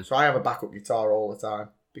 Yeah. So I have a backup guitar all the time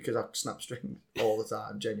because I snap strings all the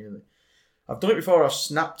time, genuinely. I've done it before. I've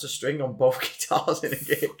snapped a string on both guitars in a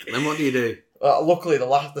gig. Then what do you do? Luckily,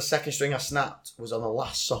 the second string I snapped was on the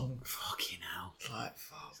last song. Fucking hell. Like,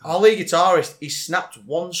 fuck. Our lead guitarist, he snapped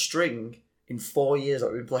one string in 4 years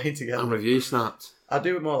that we've been playing together. And review snapped. I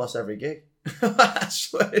do it more or less every gig. I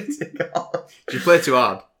swear to God. Do you play too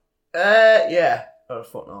hard? Yeah. Oh,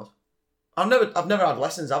 fuck knows. I've never had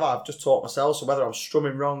lessons, have I? I've just taught myself, so whether I'm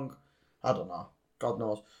strumming wrong, I don't know. God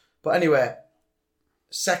knows. But anyway,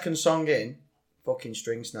 second song in, fucking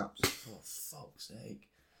string snaps. For fuck's sake.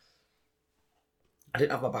 I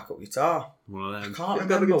didn't have my backup guitar. Well, I can't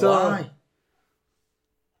remember why.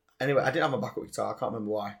 Anyway, I didn't have my backup guitar. I can't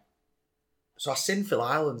remember why. So I seen Phil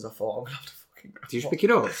Islands. I thought, I'm going to have to fucking grab Did you just pick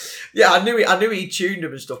it up? Yeah, I knew he tuned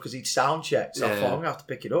them and stuff because he'd sound checked. So I thought, I'm going to have to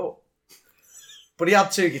pick it up. But he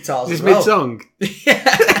had two guitars as well. Mid-song?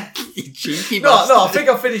 Yeah. You cheeky bastard. No, I think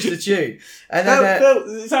I finished the tune. And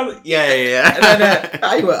then, yeah. And then,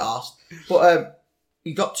 I weren't asked. But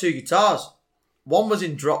he got two guitars. One was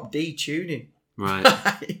in drop D tuning. Right.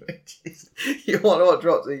 You won't know what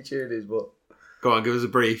drop D tune is, but... Go on, give us a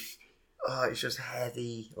brief. Oh, it's just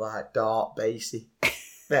heavy, like dark, bassy.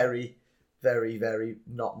 Very, very, very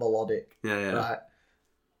not melodic. Yeah. Right?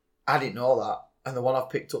 I didn't know that. And the one I've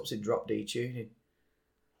picked up's in drop D tuning.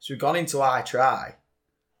 So we've gone into I Try.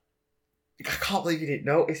 I can't believe you didn't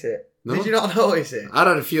notice it. No. Did you not notice it? I'd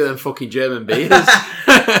had a few of them fucking German beers.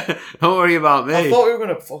 Don't worry about me. I thought we were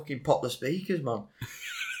going to fucking pop the speakers, man.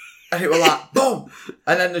 And it was like, boom!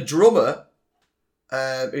 And then the drummer,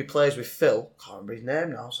 who plays with Phil, can't remember his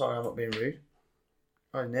name now, sorry, I'm not being rude.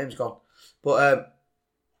 Oh, his name's gone. But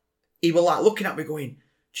he was like looking at me going,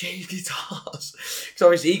 change guitars. Because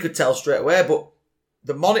obviously he could tell straight away, but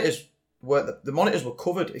the monitors were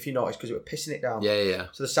covered, if you noticed, because it were pissing it down. Yeah.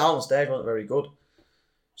 So the sound on stage wasn't very good.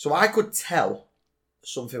 So I could tell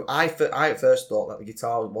something. I at first thought that the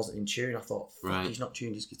guitar wasn't in tune. I thought, fuck, he's not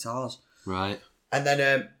tuned his guitars. Right. And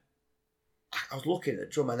then I was looking at the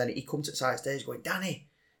drummer, and then he comes to the side stage going, Danny,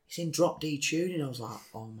 he's in drop D tuning. I was like,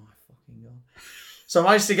 oh my fucking God. So I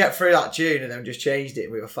managed to get through that tune and then just changed it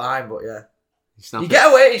and we were fine, but yeah. You get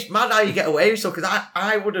away, it's mad how you get away with stuff, because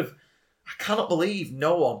I cannot believe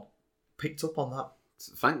no one picked up on that.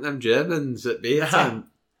 Thank them Germans at beer tent.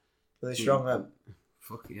 Really strong then.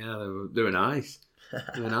 Fuck yeah, they were nice.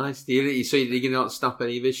 They were nice. So you did not snap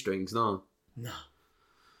any of his strings, no? No.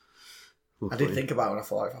 Luckily. I didn't think about it when I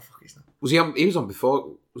thought, if I fucking snap. Was he on? He was on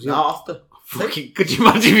before. Was he no, on? after. Fucking, could you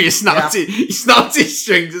imagine if he snapped it? He snapped his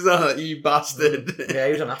strings as well, you bastard. Yeah,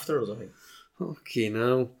 he was on after us, I think. Fucking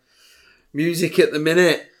hell. Music at the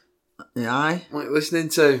minute. Yeah, aye. What are you listening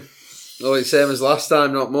to? Oh, it's same as last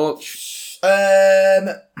time, not much. Sam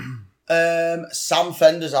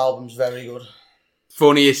Fender's album's very good.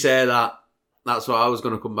 Funny you say that. That's what I was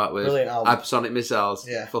going to come back with. Brilliant album. Hypersonic Missiles.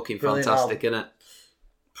 Yeah. Fucking Brilliant fantastic, album. innit?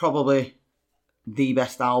 Probably the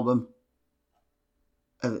best album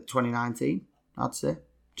of 2019, I'd say.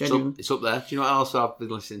 Genuinely. It's up there. Do you know what else I've been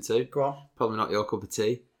listening to? Go on. Probably not your cup of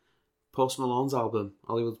tea. Post Malone's album,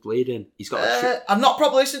 Hollywood's Bleeding. He's got I've not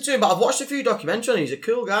probably listened to him, but I've watched a few documentaries on him. He's a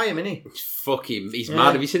cool guy, isn't he? Fuck him. He's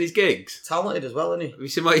mad. Have you seen his gigs? Talented as well, isn't he? Have you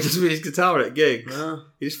seen what he does with his guitar at gigs? No.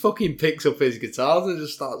 He just fucking picks up his guitars and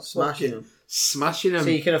just starts smashing them. So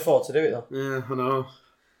you can afford to do it, though. Yeah, I know.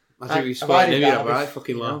 I think we I've spoke him, that, right?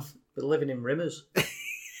 Fucking laugh. We're living in Rimmers.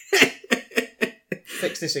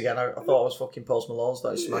 Fix this again. I thought I was fucking Post Malone,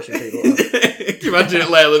 started smashing people. Can you imagine at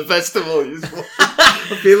Leyland Festival?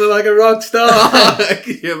 I'm feeling like a rock star.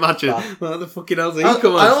 Can you imagine? What the fucking hell's he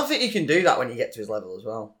come on? I don't think you can do that when you get to his level as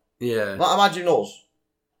well. Yeah. Like, imagine us,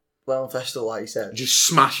 Leyland Festival, like you said. Just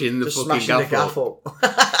smashing the fucking gaff up.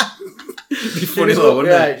 Be funny though,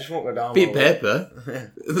 wouldn't it? It just won't go down. Be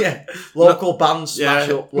paper. Yeah. Local bands smash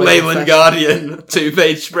up. Leyland Guardian,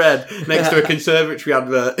 2-page spread next to a conservatory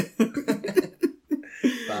advert.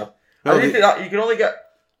 I do think that you can only get,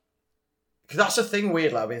 because that's a thing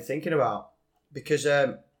weirdly I've been thinking about, because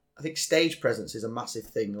I think stage presence is a massive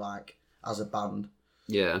thing, like as a band.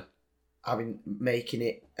 Yeah. I've been making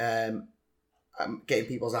it, getting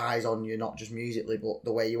people's eyes on you, not just musically, but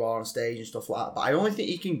the way you are on stage and stuff like that. But I only think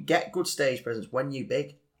you can get good stage presence when you're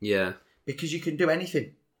big. Yeah. Because you can do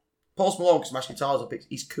anything. Post Malone can smash guitars up,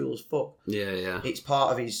 he's cool as fuck. Yeah. It's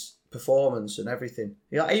part of his performance and everything.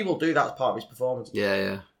 He will do that as part of his performance.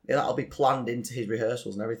 Yeah. That'll be planned into his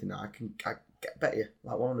rehearsals and everything. I bet you,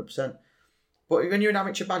 like 100%. But when you're an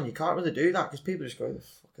amateur band, you can't really do that because people just go, "Who the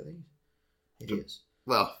fuck are these idiots?"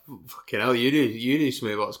 Well, fucking hell, you do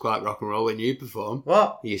something what's quite rock and roll when you perform.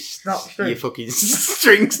 What? You fucking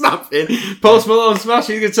string snapping. Post Malone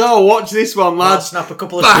smashing guitar. Watch this one, lads. Snap a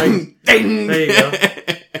couple of Bang, strings. ding. There you go.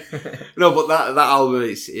 No, but that album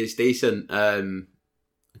is decent. A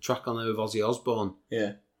track on there with Ozzy Osbourne.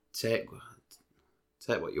 Yeah. Take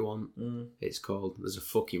what you want. It's called. There's a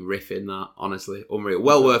fucking riff in that. Honestly, unreal.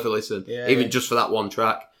 Well worth a listen. Yeah, even just for that one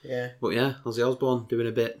track. Yeah. But yeah, Ozzy Osbourne doing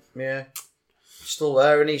a bit. Yeah. Still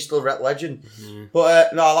there, and he's still rep legend. Yeah.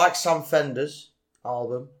 But no, I like Sam Fender's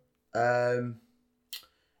album. I've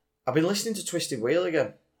been listening to Twisted Wheel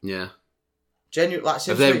again. Yeah. Genuine, like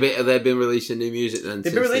have they been releasing new music then?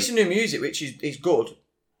 They've been releasing new music, which is good.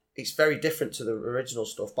 It's very different to the original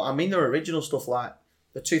stuff. But I mean, their original stuff, like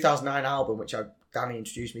the 2009 album, which Danny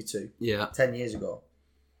introduced me to 10 years ago.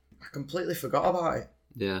 I completely forgot about it.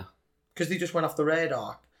 Yeah. Because they just went off the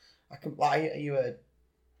radar. You heard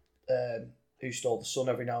Who Stole the Sun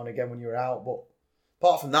every now and again when you were out, but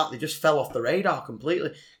apart from that, they just fell off the radar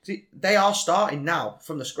completely. They are starting now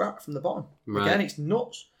from the scrap, from the bottom. Right. Again, it's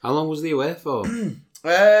nuts. How long was they away for?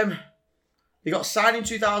 They got signed in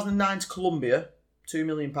 2009 to Columbia. £2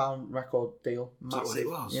 million record deal. Massive. Is that what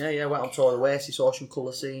it was? Yeah, went on tour of the Oasis, Ocean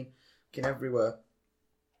Colour Scene, everywhere.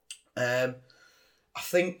 I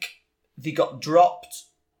think they got dropped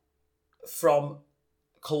from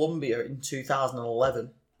Columbia in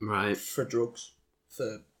 2011. Right. For drugs,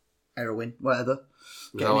 for heroin, whatever.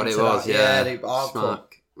 Is that what it was? Yeah. They hardcore.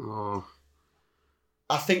 Oh.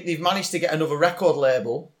 I think they've managed to get another record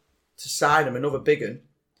label to sign them another big one.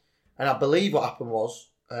 And I believe what happened was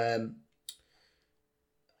they're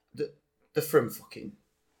from fucking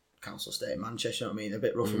Council Estate in Manchester, you know what I mean? They're a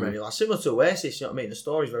bit rough and ready. Like, similar to Oasis, you know what I mean? The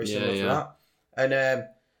story's very similar to that. And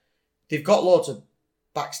they've got loads of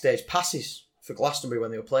backstage passes for Glastonbury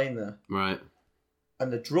when they were playing there. Right.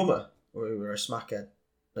 And the drummer, who were a smackhead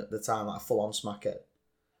at the time, like a full-on smackhead,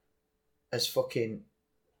 has fucking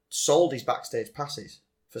sold his backstage passes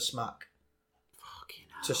for Smack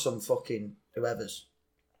to some fucking whoever's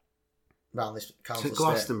around this Council Estate. To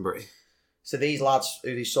Glastonbury? So these lads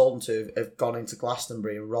who they sold them to have gone into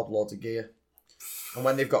Glastonbury and robbed loads of gear. And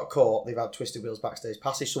when they've got caught, they've had Twisted Wheel's backstage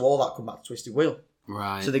passes. So all that come back to Twisted Wheel.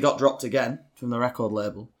 Right. So they got dropped again from the record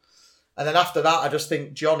label. And then after that, I just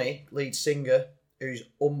think Johnny, lead singer, who's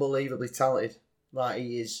unbelievably talented, like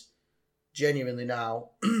he is genuinely now.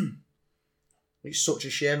 It's such a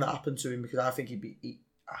shame that happened to him because I think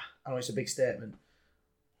I know it's a big statement.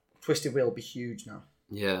 Twisted Wheel will be huge now.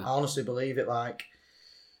 Yeah. I honestly believe it. Like,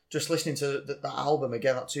 just listening to that album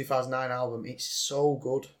again, that 2009 album, it's so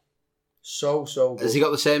good. So good. Has he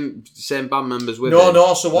got the same band members with him?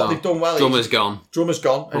 No. So what they've done well Drummer's is... gone. Drummer's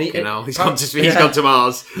gone. And he's gone to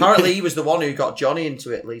Mars. Apparently he was the one who got Johnny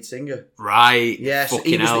into it, lead singer. Right. Yeah, so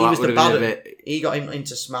fucking he was the bad bit... He got him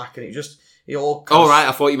into Smack and it all... Oh, right,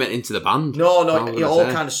 I thought you meant into the band. No, it all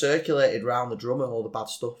kind of circulated around the drummer, all the bad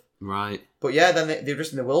stuff. Right. But yeah, then they were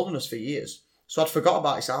just in the wilderness for years. So I'd forgot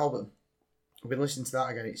about this album. I've been listening to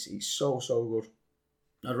that again. It's so good.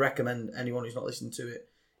 I'd recommend anyone who's not listened to it,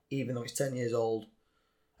 even though it's 10 years old.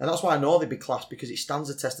 And that's why I know they'd be class, because it stands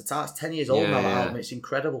the test of time. It's 10 years old now, that album. It's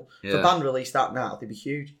incredible. If a band released that now, they'd be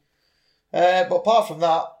huge. But apart from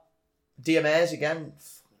that, DMAs again.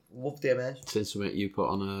 Love DMAs. Seen something you put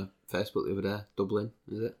on Facebook the other day. Dublin,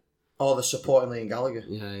 is it? Oh, the supporting Liam Gallagher.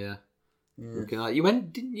 Yeah.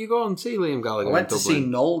 Didn't you go and see Liam Gallagher? I went to see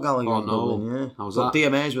Noel Gallagher in Dublin, yeah. How was that?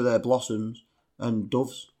 that? DMAs were there, Blossoms and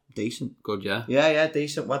Doves. Decent. Good, yeah? Yeah,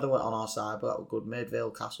 decent. Weather went on our side, but that was good.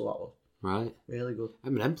 Maidvale Castle, that was. Right. Really good.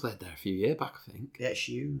 Eminem played there a few years back, I think. Yeah, it's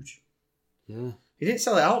huge. Yeah. He didn't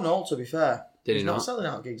sell it out, Noel, to be fair. He's not selling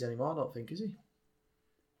out gigs anymore, I don't think, is he?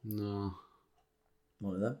 No.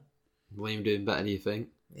 One of them. Liam doing better, do you think?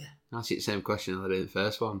 Yeah. I asked you the same question as I did in the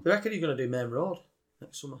first one. I reckon he's going to do Main Road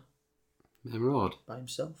next summer. Main Road? By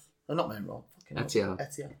himself. Not Main Road. Fucking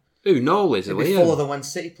Etihad. Who, Noel is it? He'll be fuller than when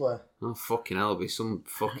City play. Oh, fucking hell, there'll be some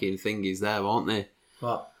fucking thingies there, won't they?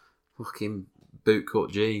 What? Fucking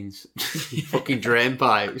bootcut jeans. Fucking drain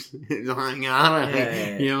pipes. It's like,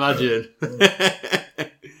 can you imagine?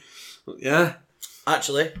 Yeah.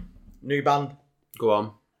 Actually, new band. Go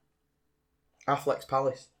on. Affleck's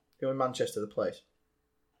Palace. You're in Manchester, the place.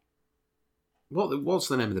 What's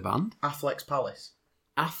the name of the band? Affleck's Palace.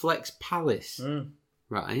 Affleck's Palace. Mm.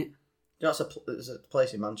 Right. There's a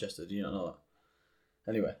place in Manchester. Do you not know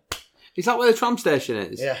that? Anyway. Is that where the tram station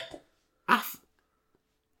is? Yeah.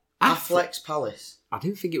 Affleck's Palace. I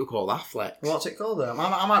didn't think it was called Affleck's. What's it called then?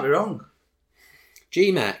 I might be wrong.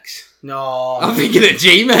 G-Mex. No. I'm thinking of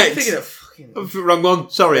G-Mex. I'm thinking of fucking... Wrong one.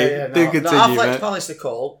 Sorry. Do continue, Affleck's mate. Palace they're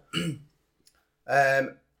called.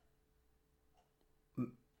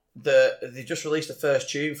 They just released the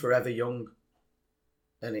first tune, Forever Young.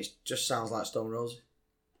 And it just sounds like Stone Roses.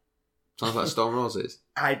 Sounds like Stone Roses.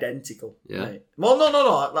 Identical. Yeah. Mate. Well,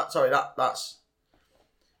 no. That's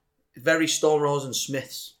very Stone Roses and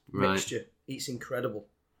Smiths mixture. It's incredible.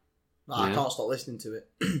 I can't stop listening to it.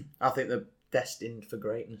 I think they're destined for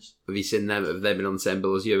greatness. Have you seen them? Have they been on the same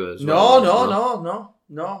bill as you as well? No.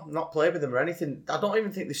 No. Not played with them or anything. I don't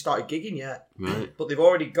even think they started gigging yet. Right. But they've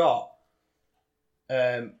already got...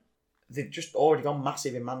 they've just already gone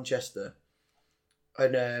massive in Manchester.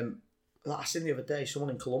 And like I seen the other day,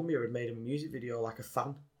 someone in Colombia had made a music video like a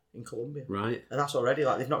fan in Colombia. Right. And that's already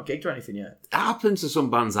like they've not gigged or anything yet. That happens to some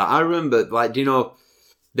bands. That I remember, like, do you know,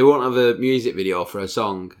 they won't have a music video for a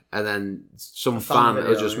song, and then some fan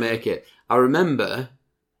will just make it. I remember,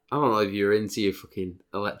 I don't know if you were into your fucking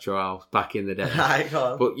electro house back in the day, Right,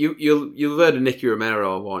 go on. but you've heard of Nicky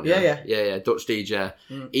Romero, won't you? Yeah, Dutch DJ.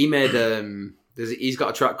 Mm. He made he's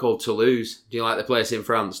got a track called Toulouse. Do you like the place in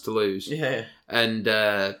France, Toulouse? Yeah. And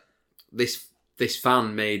this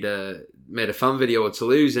fan made a fan video of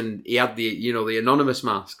Toulouse, and he had the anonymous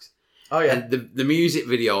masks. Oh yeah. And the music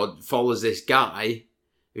video follows this guy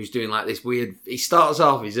who's doing like this weird. He starts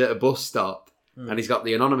off, he's at a bus stop, and he's got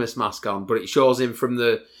the anonymous mask on, but it shows him from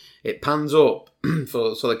it pans up,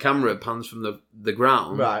 so the camera pans from the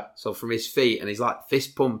ground, right? So from his feet, and he's like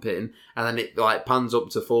fist pumping, and then it like pans up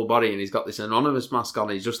to full body, and he's got this anonymous mask on.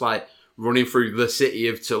 And he's just like running through the city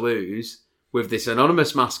of Toulouse, with this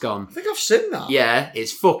anonymous mask on. I think I've seen that. Yeah,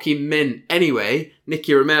 it's fucking mint. Anyway,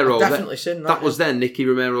 Nicky Romero. I've definitely seen that. That was then Nicky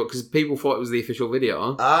Romero, because people thought it was the official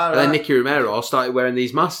video. Ah, And then right. Nicky Romero started wearing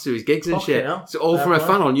these masks to his gigs and Fucking shit. hell. So all Fair from a play.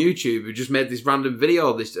 fan on YouTube who just made this random video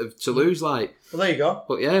of Toulouse, like. Well, there you go.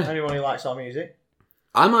 But yeah, Anyone who likes our music,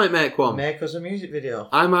 I might make one. make us a music video.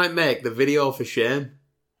 I might make the video for Shame.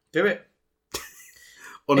 Do it.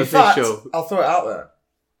 Unofficial. In fact, I'll throw it out there.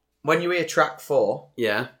 When you hear track 4,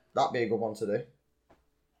 Yeah. that'd be a good one to do.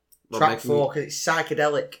 What, Track making- 4, because it's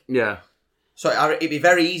psychedelic. Yeah. So it'd be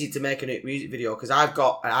very easy to make a new music video, because I've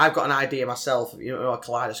got an idea myself, a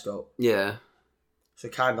kaleidoscope. Yeah. So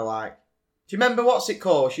kind of like, do you remember what's it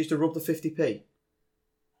called? She used to rub the 50p.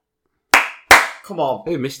 Come on.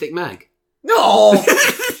 Who, Mystic Meg? No!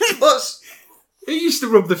 What's... Who used to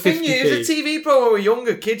rub the Thing 50p? is, a TV program when we were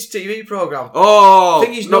younger, kids' TV program. Oh!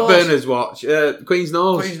 Thingy's not Nose. Berners Watch. Queen's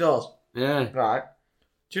Nose. Queen's Nose. Yeah. Right.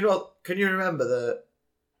 Do you know, can you remember the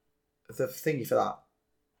thingy for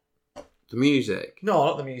that? The music. No,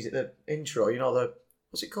 not the music, the intro,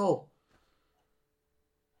 what's it called?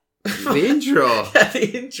 The intro. Yeah,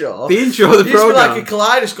 the intro. The intro of the It used to be programme. like a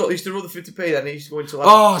kaleidoscope, they used to run the 50p, then it used to go into like...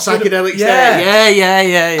 Oh, psychedelic Yeah. state.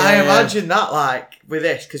 Yeah. I imagine that, like, with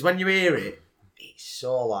this, because when you hear it, it's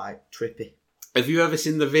so, like, trippy. Have you ever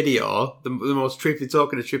seen the video? The most trippy,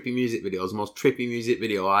 talking of trippy music videos, the most trippy music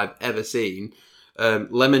video I've ever seen.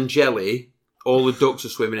 Lemon Jelly, all the ducks are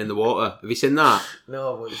swimming in the water. Have you seen that?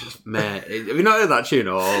 No, but it's just... Mate, have you not heard that tune?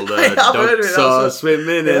 All the I've heard of it, ducks that's are what- swimming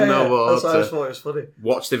in the That's why I just water. thought it was funny.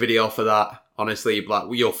 Watch the video for that. Honestly, like,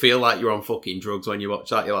 you'll feel like you're on fucking drugs when you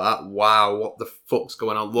watch that. You're like, wow, what the fuck's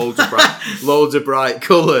going on? Loads of bright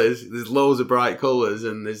colours. There's loads of bright colours,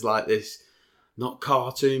 and there's like this, not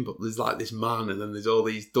cartoon, but there's like this man, and then there's all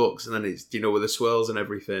these ducks, and then it's, with the swirls and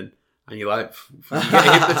everything. And you're like, you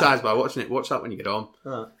get hypnotised by watching it. Watch that when you get home.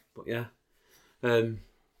 Right. But yeah.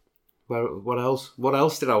 What else? What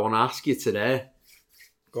else did I want to ask you today?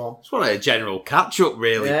 Go on. Just want a general catch up,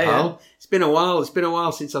 really, Yeah, pal. yeah. It's been a while. It's been a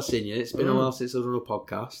while since I've seen you. It's been a while since I've done a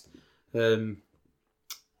podcast.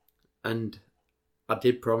 And I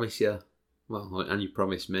did promise you, well, and you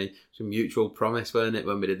promised me, it's a mutual promise, weren't it,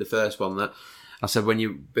 when we did the first one, that I said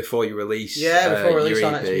before you release, Before we release your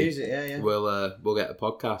our next EP, music, yeah. we'll get a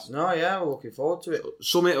podcast. No, yeah, we're looking forward to it.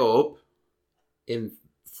 Sum it up in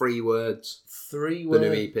 3 words. 3 The words.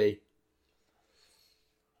 new EP.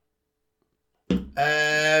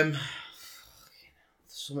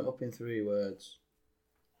 Sum it up in 3 words.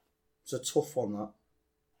 It's a tough one, that.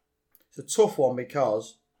 It's a tough one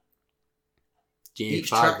because Do you need each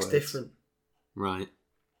 5 track's words? different. Right.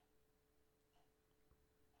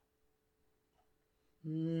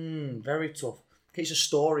 Very tough. It's a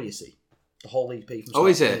story, you see. The whole EP. From Oh,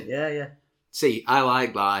 is start to it? finish. Yeah. See, I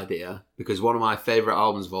like that idea because one of my favourite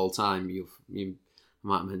albums of all time, you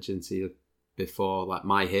might have mentioned to you before, like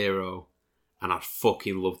My Hero, and I'd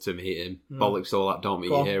fucking love to meet him. Bollocks to all that, don't meet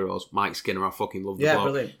Go your on. heroes. Mike Skinner, I fucking love the Yeah, bloke.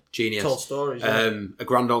 brilliant. Genius. Told stories. Yeah. A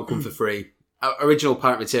Grand Don't Come For Free. Original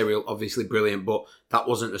Pirate Material, obviously brilliant, but that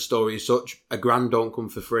wasn't a story as such. A Grand Don't Come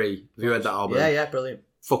For Free. Have you heard that album? Yeah, brilliant.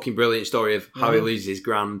 Fucking brilliant story of how he loses his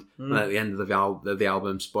grand, and at the end of the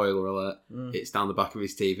album, spoiler alert, it's down the back of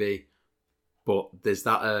his TV. But there's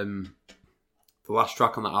that the last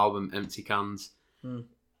track on that album, Empty Cans.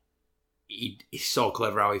 He's so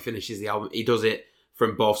clever how he finishes the album. He does it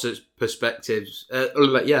from both perspectives.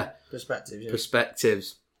 Perspective, yeah.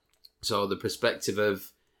 Perspectives. So the perspective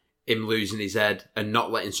of him losing his head and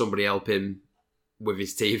not letting somebody help him with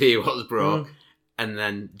his TV was broke, and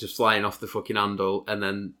then just flying off the fucking handle, and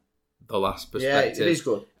then the last perspective. Yeah, it is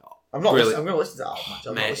good. I'm going to listen to that album, actually. I've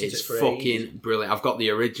not Mate, listened to it's it for fucking ages. brilliant. I've got the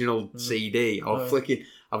original CD.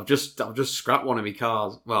 I've just scrapped one of my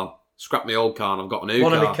cars. Well, scrapped my old car and I've got a new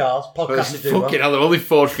One car. of my cars. Podcasters do Fucking well. hell, they're only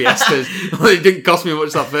Ford Fiestas. It didn't cost me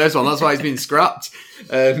much that first one. That's why it's been scrapped.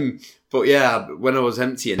 But yeah, when I was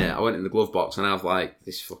emptying it, I went in the glove box and I have like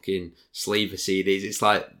this fucking sleeve of CDs. It's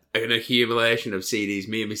like an accumulation of CDs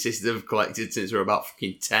me and my sister have collected since we were about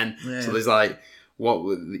fucking 10. Yeah. So there's like,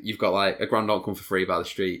 you've got like A Grand Don't Come For Free by the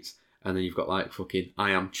Streets. And then you've got like fucking I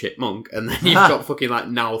Am Chipmunk. And then you've got fucking like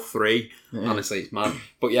Now 3. Yeah. Honestly, it's mad.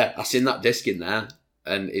 But yeah, I seen that disc in there.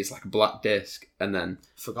 And it's like a black disc. And then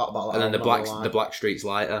Forgot about that. and then the Black Streets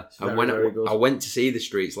Lighter. And when I went to see the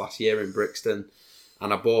Streets last year in Brixton,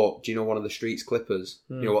 and I bought, do you know one of the Streets clippers?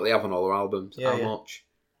 You know what they have on all their albums? Yeah, much?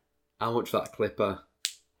 How much for that clipper?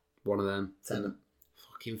 One of them. Tenner.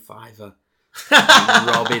 Fucking £5.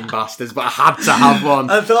 Robbing bastards, but I had to have one.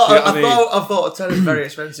 I thought Do you know what I mean? I thought a tennis is very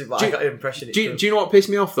expensive, but I got the impression. Do you know what pissed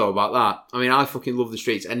me off though about that? I mean, I fucking love the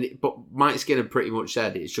streets, but Mike Skinner pretty much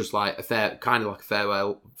said it's just like a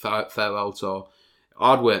farewell tour.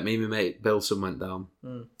 Hard work. Me and my mate Bilson went down,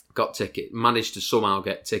 got ticket, managed to somehow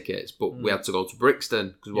get tickets, but we had to go to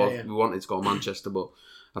Brixton because we wanted to go to Manchester, but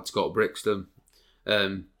had to go to Brixton.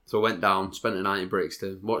 So I went down, spent a night in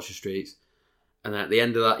Brixton, watched the streets, and then at the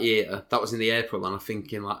end of that year, that was in the April, and I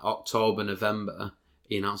think in like October, November,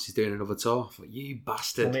 he announced he's doing another tour. I thought, you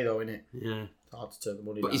bastard. Money though, innit? Yeah. It's hard to turn the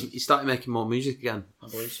money But down. he started making more music again. I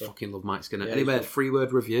believe so. Fucking love Mike Skinner. Yeah, Anyway,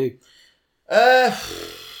 3-word review.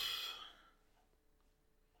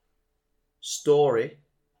 Story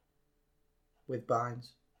with Bynes.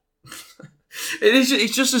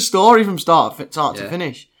 It's just a story from start to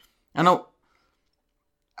finish.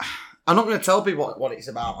 I'm not going to tell people what it's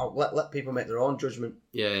about. I'll let people make their own judgment.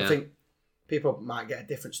 Yeah. I think people might get a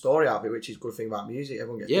different story out of it, which is a good thing about music.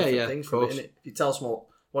 Everyone gets different things from it, innit? If you tell someone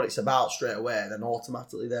what it's about straight away, then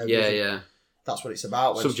automatically that's what it's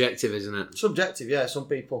about. Subjective, isn't it? Subjective, yeah, some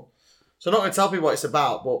people. So I'm not going to tell people what it's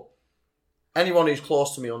about, but anyone who's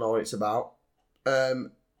close to me will know what it's about.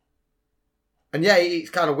 And yeah, it's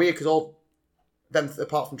kind of weird because all them,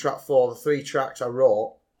 apart from track 4, the 3 tracks I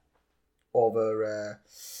wrote over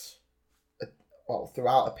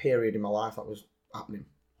throughout a period in my life that was happening.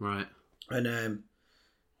 Right. And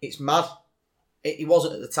it's mad. It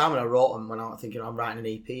wasn't at the time when I wrote them when I was thinking I'm writing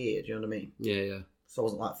an EP here. Do you know what I mean? Yeah. So I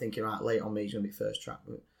wasn't like thinking, right, Late on Me is going to be first track.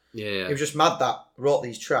 Yeah. It was just mad that I wrote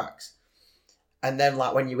these tracks, and then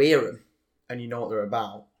like when you hear them and you know what they're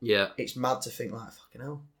about, it's mad to think like, fucking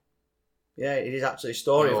hell. Yeah, it is actually a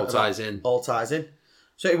story. It all ties in. All ties in.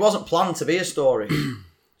 So it wasn't planned to be a story. Do you know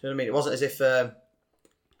what I mean? It wasn't as if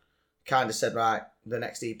kind of said, right, the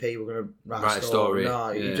next EP we're going to write a story. No,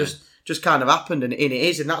 it just kind of happened, and it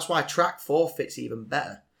is, and that's why track 4 fits even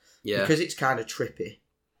better. Yeah. Because it's kind of trippy.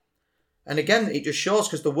 And again, it just shows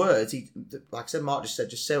because the words, like I said, Mark just said,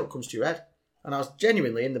 just say what comes to your head. And I was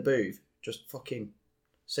genuinely in the booth, just fucking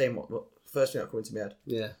saying what first thing that came into my head.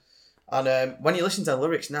 Yeah. And when you listen to the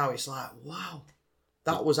lyrics now, it's like, wow,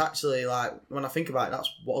 that was actually like, when I think about it,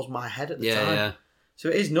 that's what was my head at the time. Yeah. So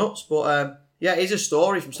it is nuts, but it is a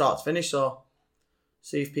story from start to finish. So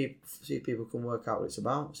see if people can work out what it's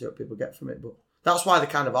about, see what people get from it. But that's why the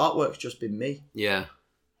kind of artwork's just been me. Yeah.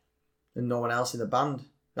 And no one else in the band.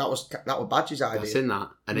 That was Badge's idea. That's in that,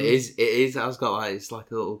 and it is. I've got like it's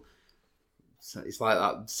like a little. It's like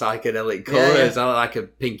that psychedelic colour. Yeah. It's like a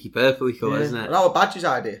pinky purpley colour, isn't it? That was Badge's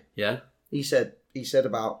idea. Yeah. He said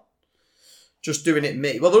about just doing it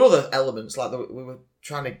me. Well, there are other elements like we were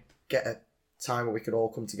trying to get a time where we could all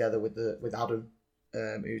come together with Adam,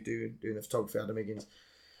 who's doing the photography. Adam Higgins.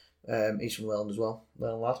 He's from Leyland as well.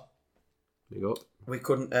 Leyland lad. Big up. We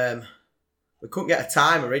couldn't get a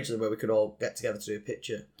time originally where we could all get together to do a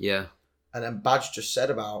picture. Yeah. And then Badge just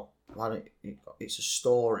said about it's a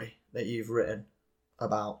story that you've written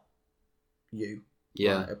about you.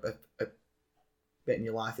 Yeah. Like a bit in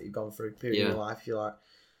your life that you've gone through, period in your life, if you like.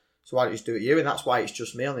 So why don't you just do it you? And that's why it's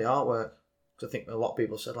just me on the artwork. Because I think a lot of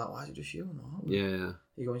people said, like, why is it just you on the artwork? Yeah.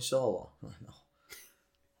 You're going solo? No.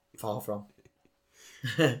 Far from.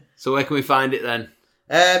 So where can we find it then?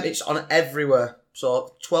 It's on everywhere.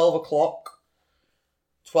 So 12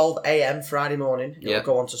 a.m. Friday morning. It'll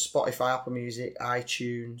go on to Spotify, Apple Music,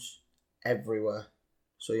 iTunes, everywhere.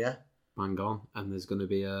 So yeah. Bang on. And there's going to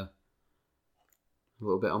be a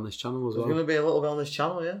little bit on this channel as well. There's going to be a little bit on this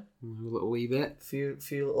channel, yeah. A little wee bit. A few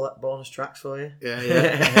little bonus tracks for you.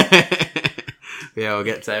 Yeah. Yeah, we'll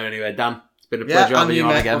get to it anyway. Dan, it's been a pleasure having you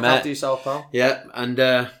on again, mate. Look after yourself, pal. Yeah, and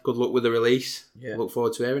good luck with the release. Yeah. Look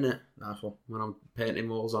forward to hearing it. Nice one. When I'm painting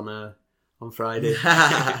walls on Friday.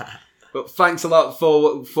 But thanks a lot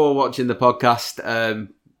for watching the podcast.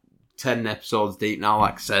 10 episodes deep now,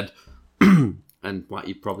 like I said. And like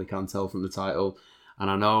you probably can tell from the title. And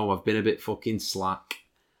I know I've been a bit fucking slack.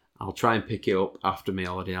 I'll try and pick it up after my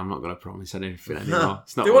holiday. I'm not going to promise anything anymore.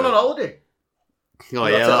 It's not. Do you want on holiday? Oh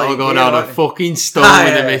yeah, I'm going down a fucking storm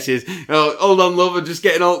with the missus. Oh, hold on, love, I'm just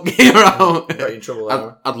getting all gear out. Got you in trouble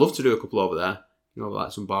there. I'd love to do a couple over there. You know,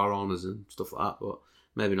 like some bar owners and stuff like that, but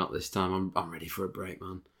maybe not this time. I'm ready for a break,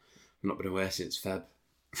 man. I've not been away since Feb.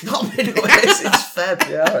 Not been away since Feb,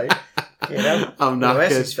 yeah, right. You know, I'm knackered.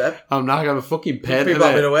 Since Feb. I'm knackered. I'm a fucking pain. People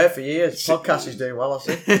have been away for years. Podcast is doing well, I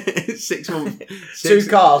see. 6 months. 2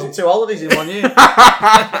 cars and 2 holidays in 1 year.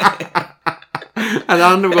 And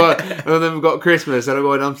then we've got Christmas and I'm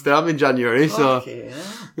going to Amsterdam in January. So,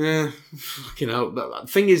 yeah, fucking hell. The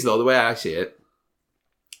thing is, though, the way I see it,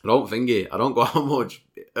 I don't thingy. I don't go out much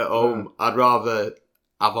at home. I'd rather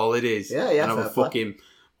have holidays. Yeah, And have a fair play. fucking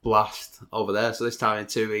blast over there. So this time in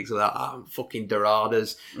 2 weeks, I'm fucking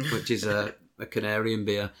Doradas, which is a Canarian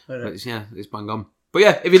beer. But it's bang on. But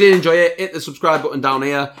yeah, if you did enjoy it, hit the subscribe button down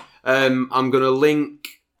here. I'm going to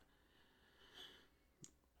link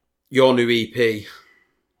your new EP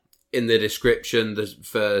in the description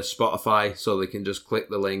for Spotify, so they can just click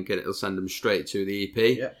the link and it'll send them straight to the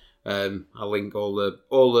EP. Yeah. I'll link all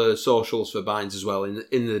the socials for Binds as well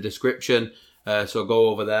in the description. So go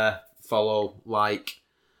over there, follow, like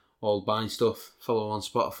all Bind stuff, follow on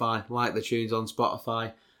Spotify, like the tunes on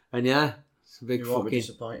Spotify, and yeah, it's a big You won't be fucking.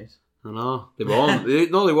 disappointed. I know they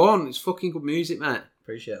won't. No, they won't. It's fucking good music, mate.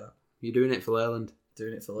 Appreciate that. You're doing it for Leyland.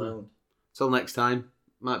 Doing it for Leyland. Till next time.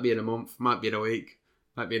 Might be in a month. Might be in a week.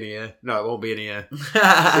 Might be in a year. No, it won't be in a year. See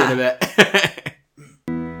you in a bit.